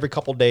every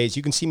couple days.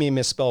 You can see me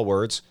misspell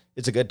words.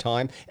 It's a good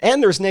time.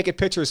 And there's naked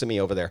pictures of me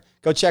over there.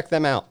 Go check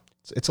them out.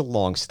 It's a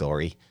long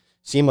story.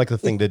 Seemed like the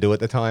thing to do at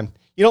the time.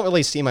 You don't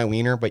really see my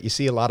wiener, but you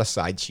see a lot of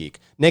side cheek.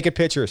 Naked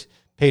pictures.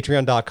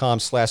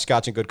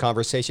 Patreon.com/Scotch and Good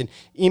Conversation.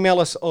 Email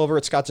us over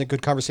at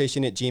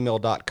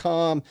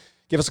scotchandgoodconversation@gmail.com.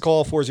 Give us a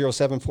call,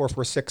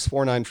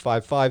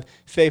 407-446-4955.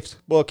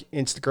 Facebook,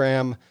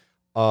 Instagram,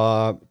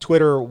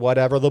 Twitter,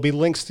 whatever. There'll be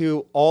links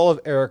to all of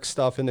Eric's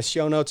stuff in the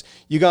show notes.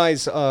 You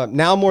guys,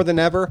 now more than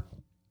ever,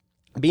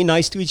 Be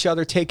nice to each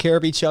other. Take care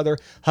of each other.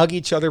 Hug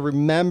each other.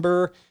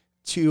 Remember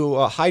to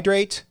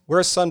hydrate, wear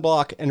a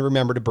sunblock, and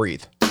remember to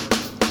breathe.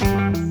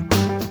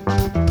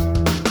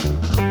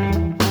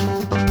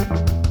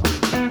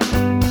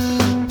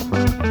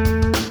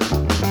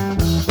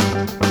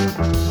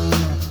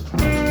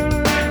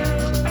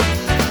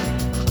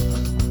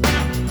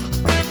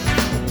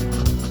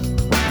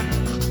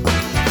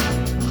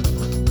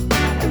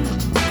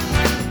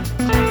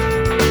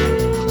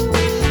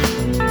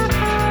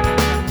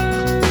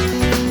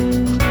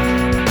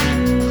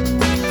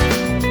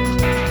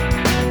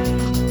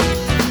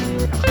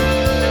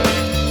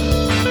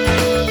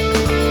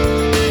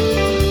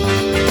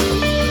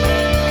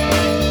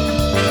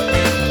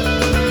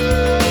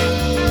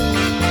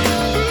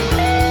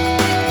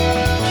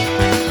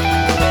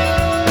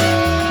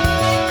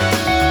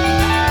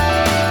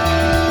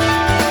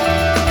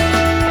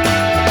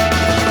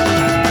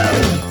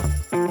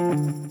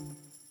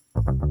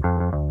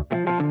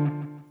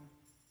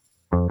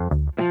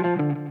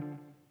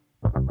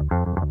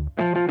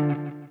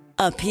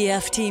 A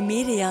PFT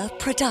Media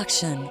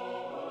production.